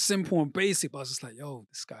so simple and basic, but I was just like, yo,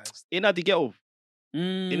 this guy's... Inna the Ghetto.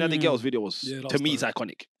 Inna the Ghetto's video was, to me, it's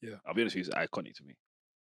iconic. Yeah. I'll be honest with you, it's iconic to me.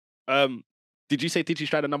 Did you say Titchy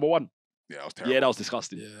Strider number one? Yeah, that was terrible. Yeah, that was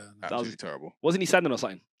disgusting. Yeah, that was terrible. Wasn't he standing on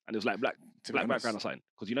something? And it was like black background or something?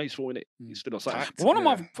 Because you know he's throwing it. He stood on something. One of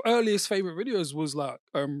my earliest favourite videos was like...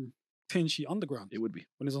 Tinchy Underground. It would be.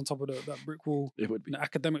 When he's on top of that brick wall. It would be. In the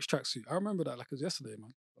academics tracksuit. I remember that like it was yesterday, man.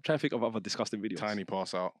 I'm trying to think of other disgusting videos. Tiny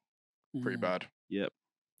Pass Out. Pretty bad. Yep.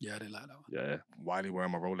 Yeah, I didn't like that one. Yeah. Wiley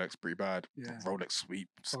wearing my Rolex. Pretty bad. Yeah. Rolex sweep.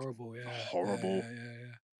 Horrible, yeah. Horrible.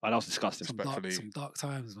 Yeah. Oh, that was disgusting. Some dark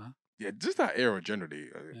times, man. Yeah, just that era generally.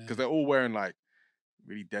 Because they're all wearing like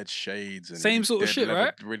really dead shades. And same really sort of shit, leather,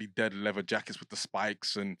 right? Really dead leather jackets with the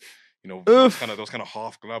spikes and... You know, those kind of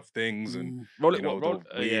half glove things and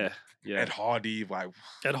Ed Hardy, like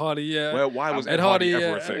Ed Hardy, yeah. Why was Ed Hardy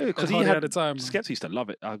ever a thing? Because he had the time. Skepta used to love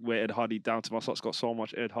it. I wear Ed Hardy down to my socks. Got so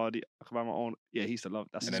much Ed Hardy. I can buy my own. Yeah, he used to love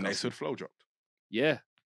it. And then Ace Hood Flow dropped. Yeah,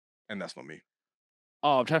 and that's not me.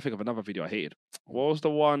 Oh, I'm trying to think of another video I hated. What was the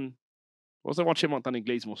one Chipmunk done in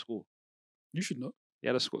Glazemore School? You should know.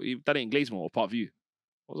 Yeah, the school. He done it in Glazemore or Parkview.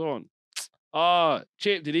 What was the one?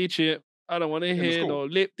 Chip, did he chip? I don't want to hear no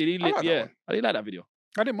lip. Did he lip? Yeah. I didn't like that video.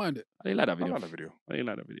 I didn't mind it. I didn't like that video. I like that video. I didn't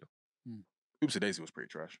like that video. Oopsie Daisy was pretty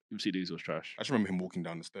trash. Oopsie Daisy was trash. I just remember him walking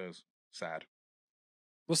down the stairs. Sad.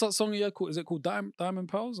 What's that song he had called? Is it called Diamond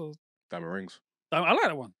Pearls or Diamond Rings? I like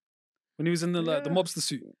that one. When he was in the mobster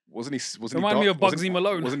suit. Wasn't he? Remind me of Bugsy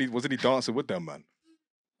Malone. Wasn't he dancing with them, man?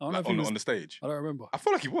 Like on the stage. I don't remember. I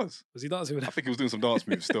feel like he was. Was he dancing with them? I think he was doing some dance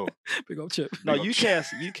moves still. Big up Chip. No,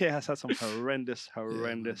 UK has had some horrendous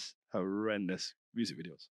music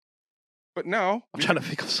videos. But now I'm trying to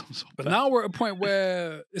think of some. But now we're at a point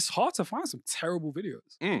where it's hard to find some terrible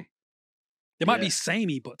videos. They might be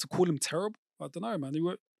samey, but to call them terrible, I don't know, man. I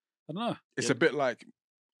don't know. It's a bit like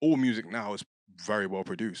all music now is very well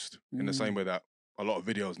produced in the same way that a lot of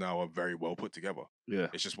videos now are very well put together. Yeah.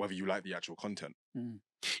 It's just whether you like the actual content.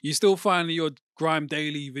 You still find your Grime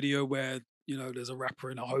Daily video where, you know, there's a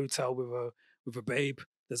rapper in a hotel with a babe.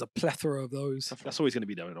 There's a plethora of those. That's always going to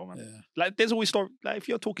be there, though, man. Yeah. Like, there's always story. Like, if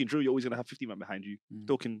you're talking drill, you're always going to have 50 men behind you.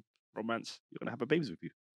 Talking romance, you're going to have a babies with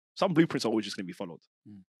you. Some blueprints are always just going to be followed.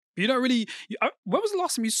 But you don't really... when was the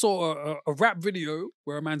last time you saw a rap video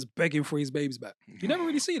where a man's begging for his babies back? You never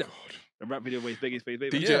really see that. A rap video where he's begging for his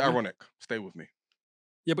baby. DJ Ironic, Stay With Me.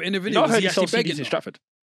 Yeah, but in the video, I heard he actually begging in Stratford.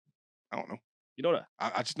 I don't know. You know that?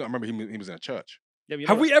 I just don't remember he was in a church. Yeah, you know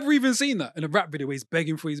Have that. we ever even seen that in a rap video where he's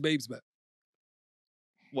begging for his babes back?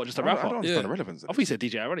 What, just a I rapper? don't understand Yeah. the relevance of I this. thought you said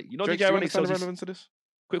DJ Ironic. You know Drake, DJ do you Ironic understand sells the his... relevance of this?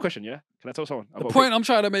 Quick question, yeah? Can I tell someone? I've The got a point I'm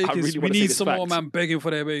trying to make I is really we wanna say need this some more fact. man begging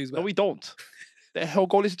for their babes back. No, we don't. The hell,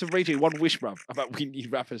 go listen to Ray J, One Wish, bruv. About we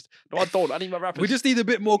need rappers. No, I don't. I need my rappers. We just need a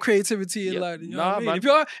bit more creativity and Yeah, like, you know nah, what I mean?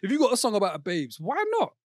 man. If you got a song about a babes, why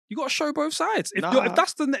not? You got to show both sides. If Nah.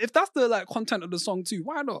 that's the like content of the song too,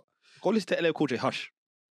 why not? Go listen to LL Cool J, Hush.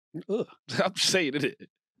 Ugh. I'm just saying, innit?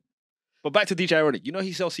 But back to DJ Ironic. You know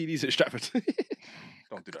he sells CDs at Stratford.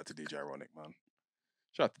 Don't do that to DJ Ironic, man.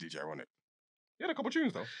 Shout out to DJ Ironic. He had a couple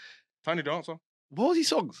tunes though. Tiny Dancer. What was his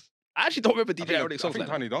songs? I actually don't remember I DJ think, Ironic I songs think like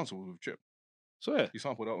that. Tiny Dancer was with Chip. So yeah. He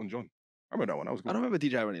sampled Elton John. I remember that one. That was good. I don't remember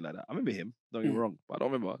DJ Ironic like that. I remember him. Don't get me wrong. But I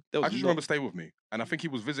don't remember. There was I just remember Stay With Me. And I think he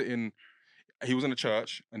was visiting, he was in a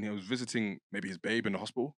church and he was visiting maybe his babe in the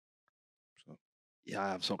hospital. So Yeah, I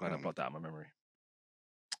have something like that about that in my memory.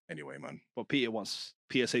 anyway, man. But Peter wants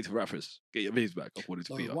PSA to rappers. Get your babes back, according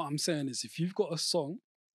to So Peter. what I'm saying is, if you've got a song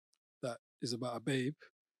that is about a babe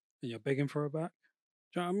and you're begging for her back,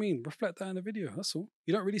 do you know what I mean? Reflect that in the video. That's all.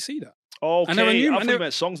 You don't really see that. Okay, And there are new- I and thought there- you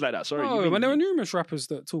meant songs like that. Sorry. Oh, you mean, and there are numerous rappers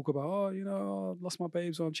that talk about, oh, you know, I lost my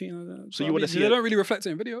babes or I'm cheating. So you wanna see They a- don't really reflect it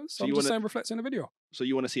in videos. So So you I'm just wanna- saying reflect it in the video. So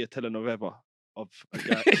you want to see a telenovela of a guy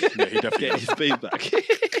Yeah, he definitely getting does. his babe back?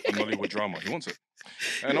 On Nollywood drama. He wants it.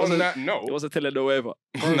 And It on was that note, It was a telenovela.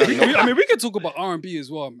 I mean, we could talk about R&B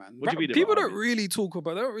as well, man. What do you mean People about don't R&B? really talk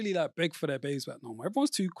about, they don't really like beg for their babes back no more. Everyone's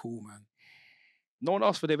too cool, man. No one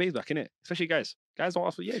asked for their babes back, innit? Especially guys. Guys don't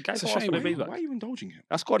ask for, guys It's a don't ask for shame, their man. babes back. why are you indulging him?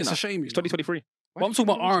 That's gone It's now. a shame. It's you know. 2023. But I'm talking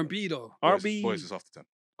about R&B though. R&B, Boys, it's after 10.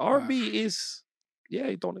 R&B is, yeah,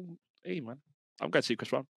 you don't, hey, man. I'm going to see Chris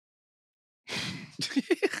Brown.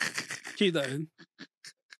 Keep that in.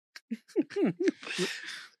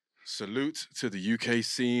 Salute to the UK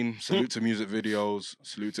scene. Salute to music videos.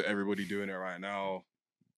 Salute to everybody doing it right now.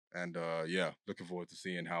 And yeah, looking forward to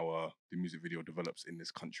seeing how the music video develops in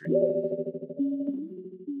this country.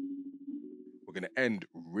 We're going to end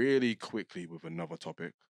really quickly with another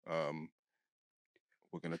topic.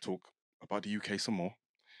 We're going to talk about the UK some more.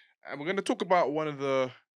 And we're going to talk about one of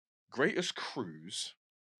the greatest crews.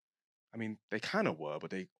 I mean, they kind of were,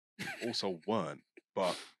 but they also weren't.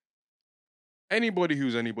 But anybody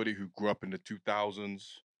who grew up in the 2000s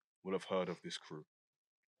will have heard of this crew.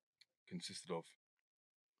 Consisted of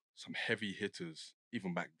some heavy hitters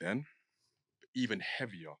even back then, but even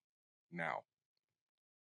heavier now.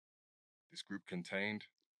 This group contained,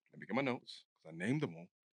 let me get my notes, because I named them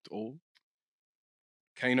all.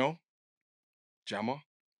 Kano, Jammer,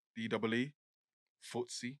 DEE,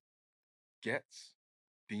 Footsie, Gets,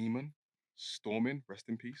 Demon, Stormin, rest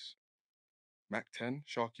in peace, Mac 10,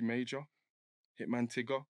 Sharky Major, Hitman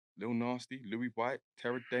Tigger, Lil Nasty, Louis White,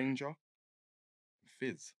 Terror Danger, and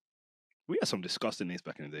Fizz. We had some disgusting names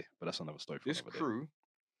back in the day, but that's another story for This another day. crew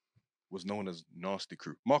was known as Nasty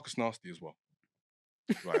Crew. Marcus Nasty as well.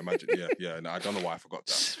 Right, imagine. Yeah. No, I don't know why I forgot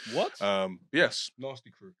that. What? Yes,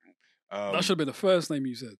 Nasty Crew. That should have been the first name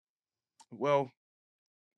you said. Well,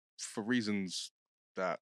 for reasons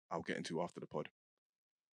that I'll get into after the pod.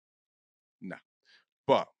 Nah.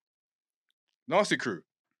 But Nasty Crew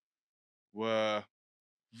were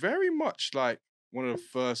very much like one of the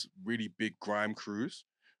first really big grime crews.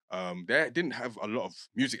 They didn't have a lot of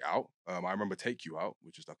music out. I remember Take You Out,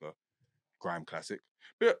 which is like a grime classic.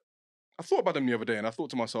 But I thought about them the other day and I thought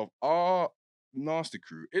to myself, Nasty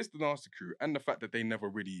Crew, is the Nasty Crew and the fact that they never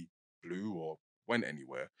really blew or went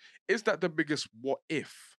anywhere, is that the biggest what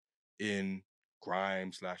if in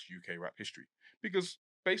grime / UK rap history? Because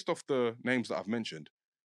based off the names that I've mentioned,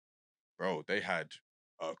 bro, they had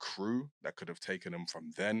a crew that could have taken them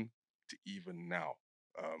from then to even now.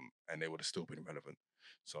 And they would have still been relevant.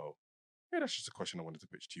 So, yeah, that's just a question I wanted to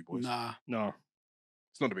pitch to you boys. Nah, No.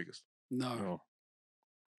 It's not the biggest. no. No.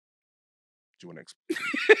 Do you want to explain?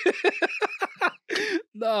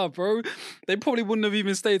 Nah, bro. They probably wouldn't have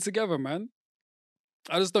even stayed together, man.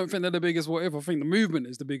 I just don't think they're the biggest what if. I think the movement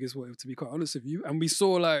is the biggest what if, to be quite honest with you. And we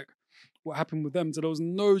saw like what happened with them. So there was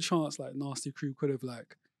no chance like Nasty Crew could have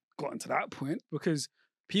like gotten to that point because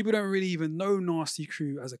people don't really even know Nasty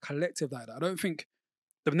Crew as a collective like that. I don't think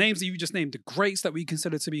the names that you just named, the greats that we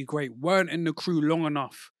consider to be great, weren't in the crew long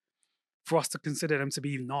enough for us to consider them to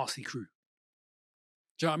be Nasty Crew.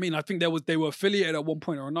 Do you know what I mean? I think they were affiliated at one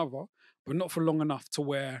point or another, but not for long enough to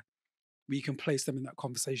where we can place them in that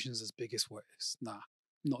conversation as biggest what ifs. Nah,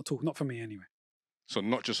 not at all. Not for me anyway. So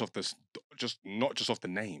not just off the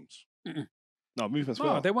names. No, movements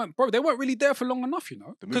No, were. they weren't, bro. They weren't really there for long enough, you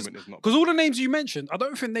know. The movement is not. Because all the names you mentioned, I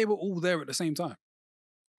don't think they were all there at the same time.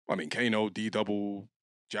 I mean, Kano, D-Double,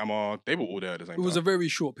 Jammer, they were all there at the same It time. was a very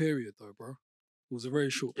short period, though, bro. It was a very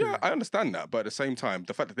short Yeah, period. I understand that, but at the same time,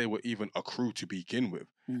 the fact that they were even a crew to begin with,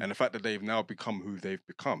 and the fact that they've now become who they've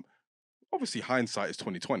become, obviously hindsight is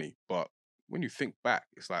 2020, but when you think back,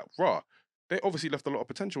 it's like, rah, they obviously left a lot of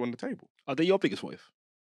potential on the table. Are they your biggest what if?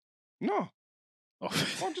 No, Oh.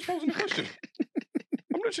 I'm just posing the question.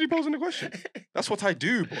 I'm literally posing the question. That's what I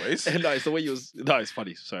do, boys. No, it's the way you was. No, it's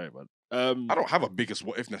funny. Sorry, man. I don't have a biggest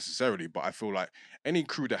what if necessarily, but I feel like any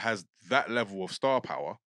crew that has that level of star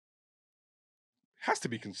power has to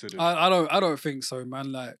be considered. I don't think so,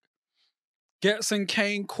 man. Like, Gets and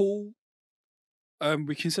Kane, cool.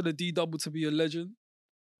 We consider D Double to be a legend,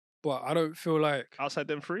 but I don't feel like outside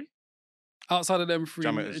them three. Outside of them three,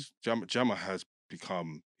 Jammer has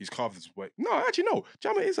become. He's carved his way. No, actually, no.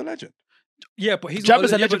 Jammer is a legend. Yeah, but he's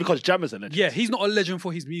Jammer's not a legend because Jammer's a legend. Yeah, he's not a legend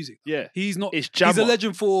for his music. Yeah, he's not. It's Jammer. He's a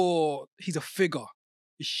legend for. He's a figure,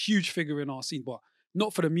 a huge figure in our scene, but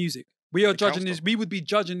not for the music. We are judging this. We would be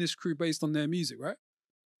judging this crew based on their music, right?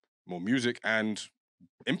 More music and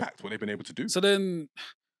impact, what they've been able to do. So then,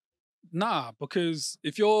 nah, because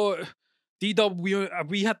if you're D-Double,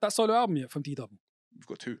 we had that solo album yet from D-Double? We've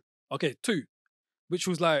got 2. Okay, 2. Which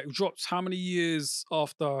was like, dropped how many years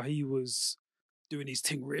after he was doing his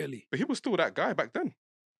thing, really? But he was still that guy back then.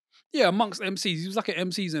 Yeah, amongst MCs. He was like an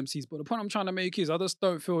MCs. But the point I'm trying to make is I just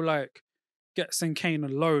don't feel like Gets and Kane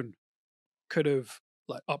alone could have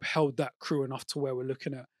like upheld that crew enough to where we're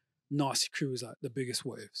looking at Nasty Crew as like the biggest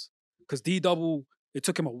what ifs. Because D-Double, it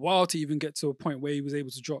took him a while to even get to a point where he was able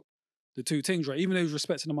to drop the 2 things, right? Even though he was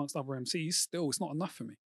respected amongst other MCs, still, it's not enough for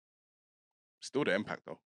me. Still the impact,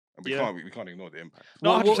 though. And we can't ignore the impact.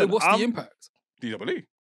 No, what's the impact? D-Double-E.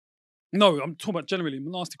 No, I'm talking about generally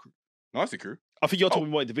Nasty Crew. Nasty Crew? I think you're talking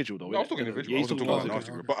more individual, though. No, I was talking individual. Yeah, I wasn't talking about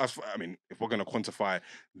Nasty Nasty Crew. But I mean, if we're going to quantify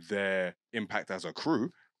their impact as a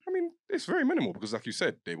crew, I mean, it's very minimal because, like you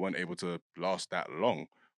said, they weren't able to last that long.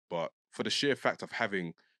 But for the sheer fact of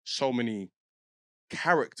having so many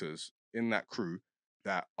characters in that crew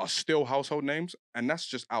that are still household names, and that's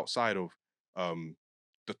just outside of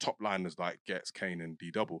the top liners like Gets, Kane, and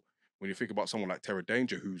D-Double. When you think about someone like Terror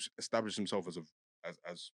Danger, who's established himself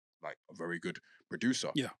as like a very good producer,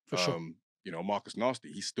 yeah, for sure. You know, Marcus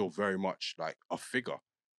Nasty, he's still very much like a figure.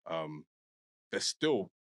 There's still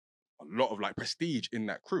a lot of like prestige in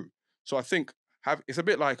that crew. So I think it's a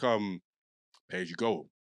bit like Pay As You Go,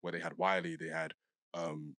 where they had Wiley, they had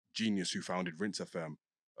Genius, who founded Rinse FM,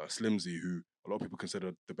 Slimzy, who a lot of people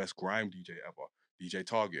consider the best grime DJ ever, DJ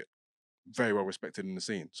Target, very well respected in the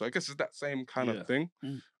scene. So I guess it's that same kind of thing.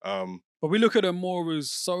 But we look at them more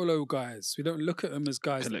as solo guys. We don't look at them as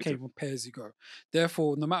guys that came from Pay As You Go.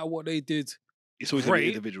 Therefore, no matter what they did, it's always going to be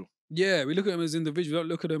individual. Yeah, we look at them as individual. We don't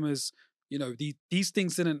look at them as, you know, these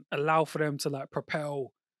things didn't allow for them to like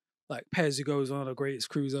propel like Pay As You Go is one of the greatest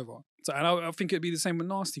crews ever. So, and I think it'd be the same with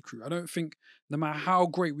Nasty Crew. I don't think no matter how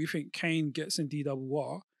great we think Kane, Gets, and D-Double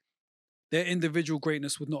are, their individual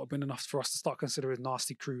greatness would not have been enough for us to start considering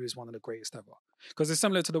Nasty Crew as one of the greatest ever. Because it's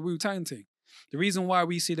similar to the Wu-Tang thing. The reason why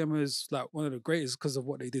we see them as like one of the greatest is because of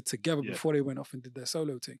what they did together before they went off and did their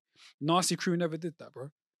solo thing. Nasty Crew never did that,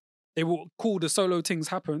 bro. They were cool, the solo things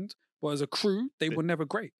happened, but as a crew, they were never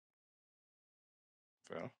great.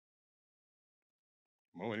 Fair.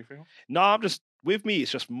 Mo, anything else? No, I'm just, with me,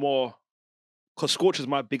 it's just more, because Scorcher's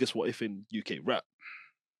my biggest what if in UK rap.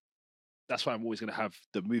 That's why I'm always going to have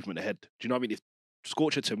the movement ahead. Do you know what I mean? If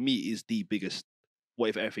Scorcher to me is the biggest what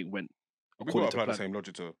if everything went according to plan. We've got to apply the same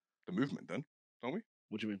logic to the movement then, don't we?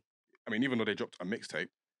 What do you mean? I mean, even though they dropped a mixtape,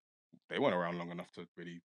 they weren't around long enough to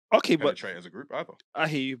really penetrate as a group either. I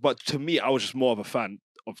hear you, but to me, I was just more of a fan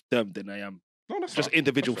of them than I am. No, that's just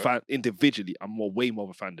individual fan. Individually, I'm way more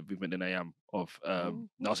of a fan of the movement than I am of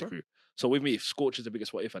Nasty Crew. So with me, if Scorcher's the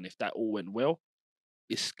biggest what if, and if that all went well,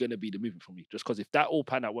 it's gonna be the movement for me. Just because if that all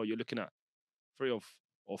panned out well, you're looking at 3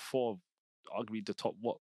 or 4 of arguably the top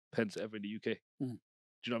pens ever in the UK. Do you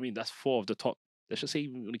know what I mean? That's 4 of the top. Let's just say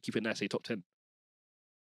even when you keep it nice, say top 10.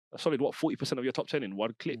 That's solid. 40% of your top 10 in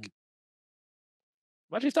one click.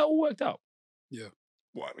 Imagine if that all worked out. Yeah.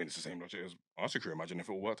 Well, I mean, it's the same logic as Nasty Crew. Imagine if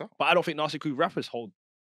it all worked out. But I don't think Nasty Crew rappers hold.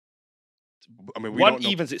 I mean, one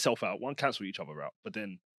evens itself out. One cancels each other out. But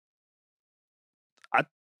then,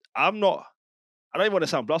 I'm not. I don't even want to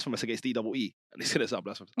sound blasphemous against D-Double-E, and he's gonna sound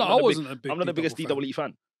blasphemous. No, I wasn't a big. I'm not the biggest D-Double-E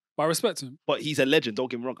fan. But I respect him. But he's a legend.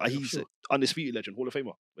 Don't get me wrong. Yeah, he's an undisputed legend, Hall of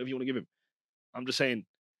Famer. Whatever you want to give him. I'm just saying,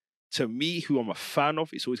 to me, who I'm a fan of,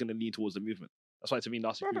 it's always going to lean towards the movement. That's why to me,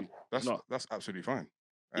 Nasty Crew. That's absolutely fine.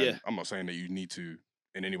 And I'm not saying that you need to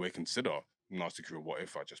in any way consider Nasty Crew. What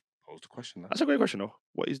if I just posed the question? That's a great question, though.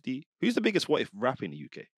 Who's the biggest what if rap in the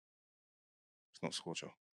UK? It's not Scorcher.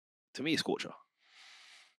 To me, it's Scorcher.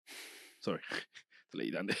 Sorry to let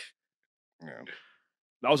you down there. Yeah.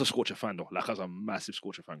 I was a Scorcher fan though. Like I was a massive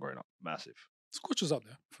Scorcher fan growing up. Massive. Scorcher's up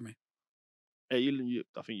there for me. Hey, you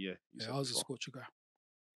I think yeah. Yeah, I was a Scorcher guy.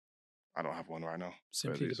 I don't have one right now.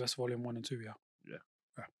 Simply the best volume 1 and 2, yeah.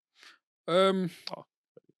 Yeah.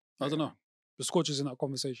 I don't know. The Scorcher's in that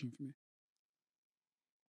conversation for me.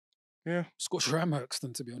 Yeah. Scorcher and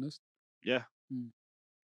Merkston, to be honest. Yeah.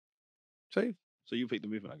 So you picked the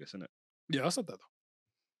movement, I guess, innit? Yeah, I said that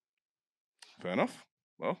though. Fair enough.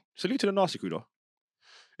 Well, salute to the Nasty Crew though.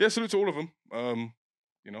 Yeah, salute to all of them.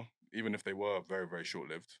 You know, even if they were very, very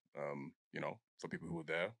short-lived, you know, for people who were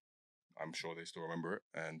there, I'm sure they still remember it.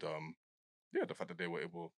 And yeah, the fact that they were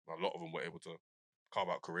able, a lot of them were able to carve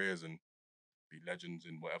out careers and be legends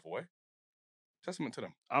in whatever way. Testament to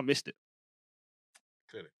them. I missed it.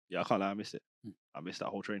 Clearly. Yeah, I can't lie, I missed it. I missed that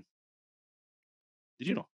whole train. Did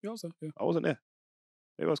you know? Yeah, I was there, yeah. I wasn't there.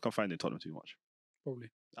 Maybe I was confined in Tottenham too much. Probably.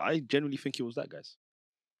 I genuinely think it was that, guys.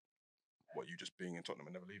 What, you just being in Tottenham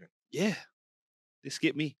and never leaving? Yeah. They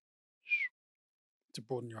skipped me. To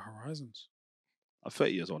broaden your horizons. I'm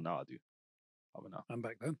 30 years old now, I do. Now. And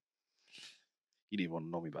back then. You didn't even want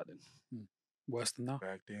to know me back then. Worse than now.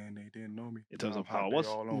 Back then, they didn't know me. In terms Now of how I they was.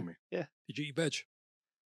 all on me. Yeah. Did you eat veg?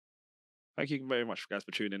 Thank you very much, guys,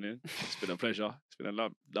 for tuning in. It's been a pleasure. It's been a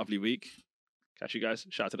lovely week. Catch you guys.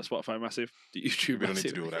 Shout out to the Spotify Massive, the YouTube We don't Massive. need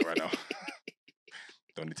to do all that right now.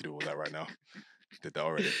 Don't need to do all that right now. Did that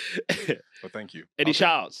already. But thank you. Any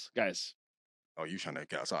shout outs, guys? Oh, you trying to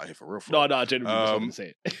get us out of here for real? No, genuinely, just wanted to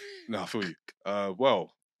say it. No, I feel you.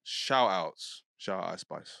 Well, shout outs. Shout out Ice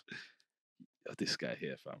Spice. This guy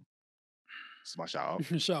here, fam. It's my shout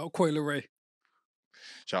out. Shout out Coyle Ray.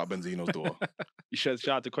 Shout out Benzino's daughter. You should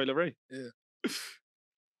shout out to Coyle Ray. Yeah.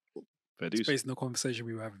 Fair It's dues. based on the conversation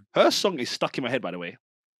we were having. Her song is stuck in my head, by the way.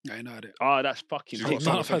 I know it. Oh, that's fucking. She's got a I've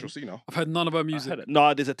song not with Central C now. I've heard none of her I music. heard it.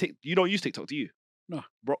 No, there's a you don't use TikTok, do you? No.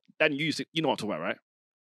 Bro, Dan, you use it. You know what I'm talking about, right?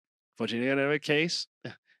 Virginia in a case,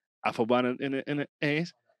 Apple Bun in a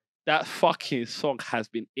ace. That fucking song has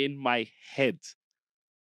been in my head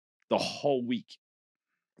the whole week.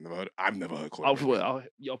 I've never heard Coyle. I'll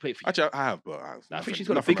play it for you. Actually, I have, but I think she's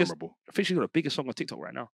got the nothing biggest. memorable. I think she's got the biggest song on TikTok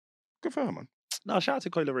right now. Good for her, man. No, shout out to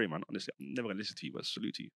Coyle Ray, man. Honestly, I'm never gonna listen to you, but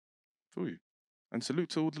salute to you. Feel you. And salute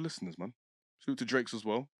to all the listeners, man. Salute to Drake's as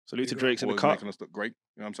well. Salute to Drake's in the Always cut. making us look great.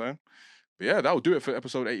 You know what I'm saying? But yeah, that will do it for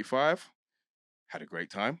episode 85. Had a great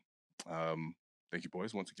time. Thank you,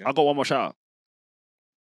 boys, once again. I got one more shout out.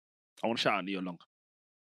 I want to shout out Neil Long.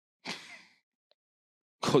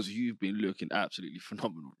 Because you've been looking absolutely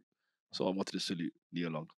phenomenal. So I wanted to salute Neil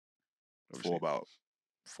Long. For about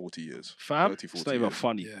 40 years. Fam, 30, it's 40 not even years.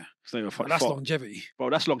 funny. Yeah. It's not even funny. That's Fuck. longevity. Bro,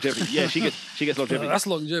 that's longevity. Yeah, she gets longevity. That's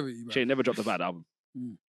longevity, bro. She ain't never dropped a bad album.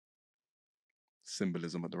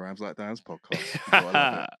 Symbolism at the Rhymes Like Dimes podcast. You know, I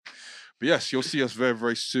love it. But yes, you'll see us very,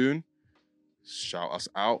 very soon. Shout us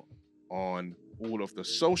out on all of the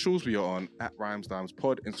socials. We are on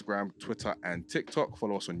 @RhymesDimesPod, Instagram, Twitter, and TikTok.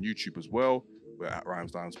 Follow us on YouTube as well. We're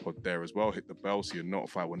 @RhymesDimesPod there as well. Hit the bell so you're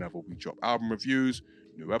notified whenever we drop album reviews,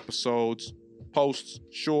 new episodes, posts,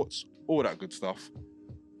 shorts, all that good stuff.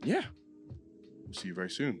 Yeah. We'll see you very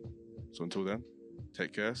soon. So until then,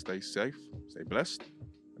 take care, stay safe, stay blessed,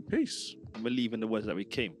 and peace. And we're leaving the words that we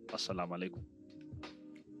came. Assalamu alaikum.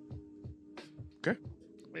 Okay.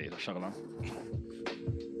 Wait,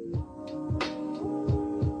 shagalan.